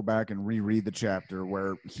curious to go back and reread the chapter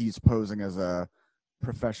where he's posing as a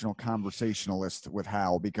professional conversationalist with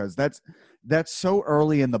Hal, because that's so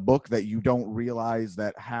early in the book that you don't realize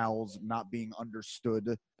that Hal's not being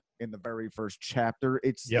understood in the very first chapter.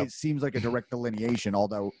 It seems like a direct delineation,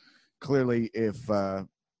 although clearly if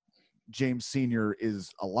James Sr.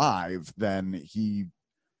 is alive, then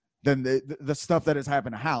the stuff that has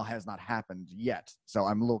happened to Hal has not happened yet. So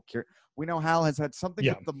I'm a little curious. We know Hal has had something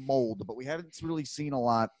with the mold, but we haven't really seen a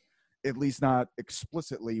lot at least not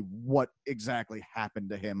explicitly, what exactly happened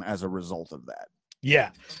to him as a result of that.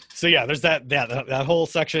 Yeah. So yeah, there's that whole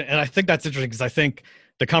section. And I think that's interesting because I think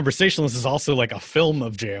The Conversationalist is also like a film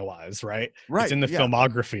of JOI's, right? Right. It's in the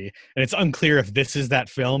filmography. And it's unclear if this is that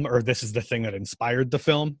film or this is the thing that inspired the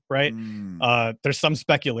film, right? There's some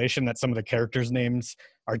speculation that some of the characters' names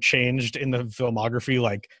are changed in the filmography.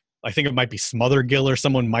 Like, I think it might be Smothergill or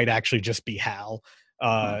someone might actually just be Hal.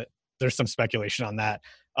 There's some speculation on that.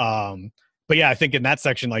 But yeah, I think in that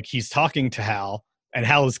section, like he's talking to Hal, and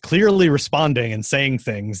Hal is clearly responding and saying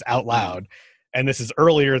things out loud. And this is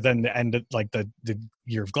earlier than the end of like the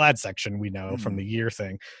Year of Glad section we know from the year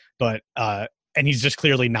thing. But and he's just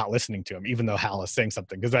clearly not listening to him, even though Hal is saying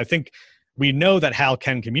something. Because I think we know that Hal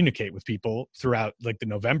can communicate with people throughout like the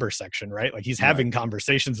November section, right? Like he's having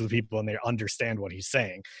conversations with people and they understand what he's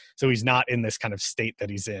saying. So he's not in this kind of state that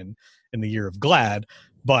he's in the Year of Glad.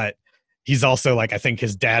 But he's also like, I think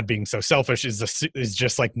his dad being so selfish is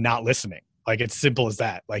just like not listening. Like it's simple as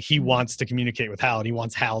that. Like he wants to communicate with Hal and he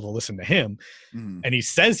wants Hal to listen to him. And he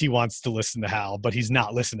says he wants to listen to Hal, but he's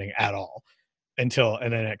not listening at all and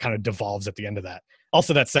then it kind of devolves at the end of that.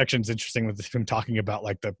 Also, that section's interesting with him talking about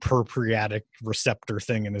like the propriatic receptor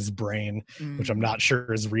thing in his brain, which I'm not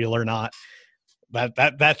sure is real or not.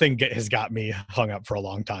 That thing has got me hung up for a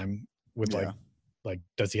long time with like,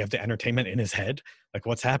 does he have the entertainment in his head? Like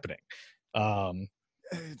what's happening?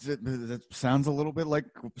 It sounds a little bit like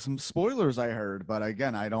some spoilers I heard, but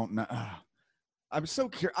again, I don't know. I'm so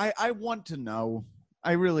curious. I want to know.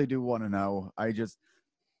 I really do want to know.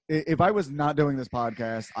 If I was not doing this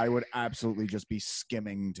podcast, I would absolutely just be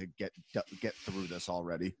skimming to get through this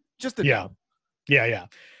already. Just to know. Yeah.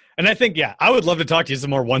 And I think, I would love to talk to you some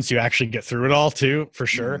more once you actually get through it all too, for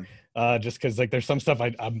sure. Just because like there's some stuff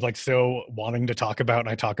I'm like so wanting to talk about, and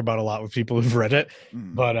I talk about a lot with people who've read it,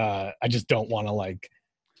 but I just don't want to like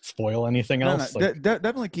spoil anything else. No,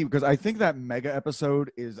 definitely keep, because I think that mega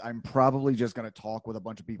episode I'm probably just going to talk with a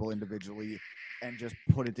bunch of people individually and just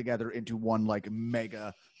put it together into one like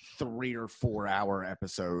mega 3 or 4 hour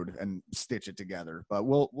episode and stitch it together. But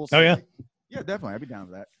we'll see. Oh yeah, definitely, I'd be down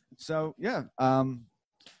for that. So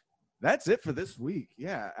that's it for this week.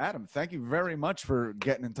 Yeah, Adam, thank you very much for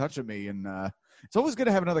getting in touch with me, and it's always good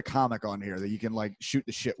to have another comic on here that you can like shoot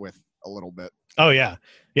the shit with a little bit. Oh yeah,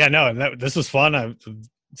 no, this was fun.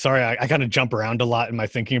 Sorry, I kind of jump around a lot in my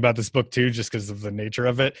thinking about this book too, just because of the nature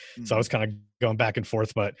of it. So I was kind of going back and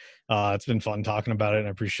forth, but it's been fun talking about it, and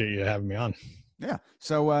I appreciate you having me on. Yeah.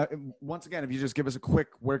 So once again, if you just give us a quick,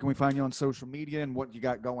 where can we find you on social media and what you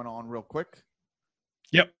got going on real quick?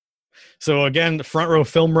 Yep. So again, the Front Row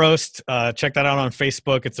Film Roast, check that out on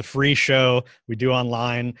Facebook. It's a free show we do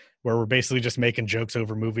online where we're basically just making jokes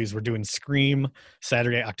over movies. We're doing Scream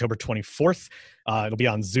Saturday, October 24th. It'll be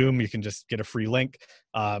on Zoom. You can just get a free link.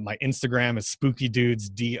 My Instagram is Spooky Dudes,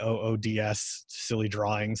 DOODS, silly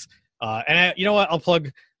drawings. And you know what? I'll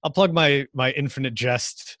plug my Infinite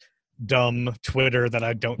Jest dumb Twitter that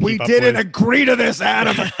I don't keep up with. We didn't agree to this,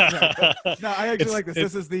 Adam. No, I actually like this.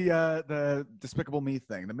 This is the Despicable Me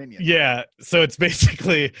thing, the Minions. Yeah, so it's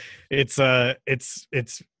basically it's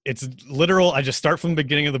literal. I just start from the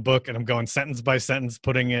beginning of the book and I'm going sentence by sentence,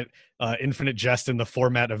 putting it Infinite Jest in the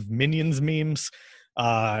format of Minions memes.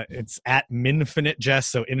 It's at Minfinite Jest,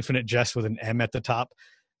 so Infinite Jest with an M at the top.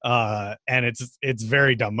 And it's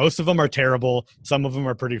very dumb. Most of them are terrible. Some of them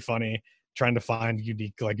are pretty funny. Trying to find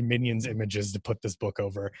unique like Minions images to put this book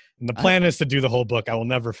over, and the plan is to do the whole book. I will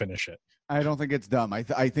never finish it. I don't think it's dumb. I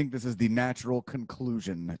think this is the natural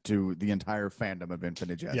conclusion to the entire fandom of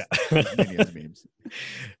Infinite Jest. Yeah. Minions memes.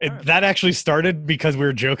 That actually started because we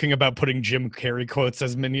were joking about putting Jim Carrey quotes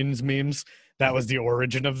as Minions memes. That was the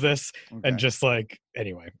origin of this. Okay. And just like,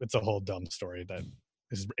 anyway, it's a whole dumb story that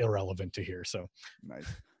is irrelevant to here. So nice.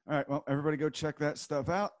 All right, well, everybody go check that stuff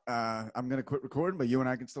out. I'm going to quit recording, but you and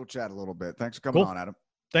I can still chat a little bit. Thanks for coming on, Adam.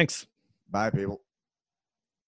 Thanks. Bye, people.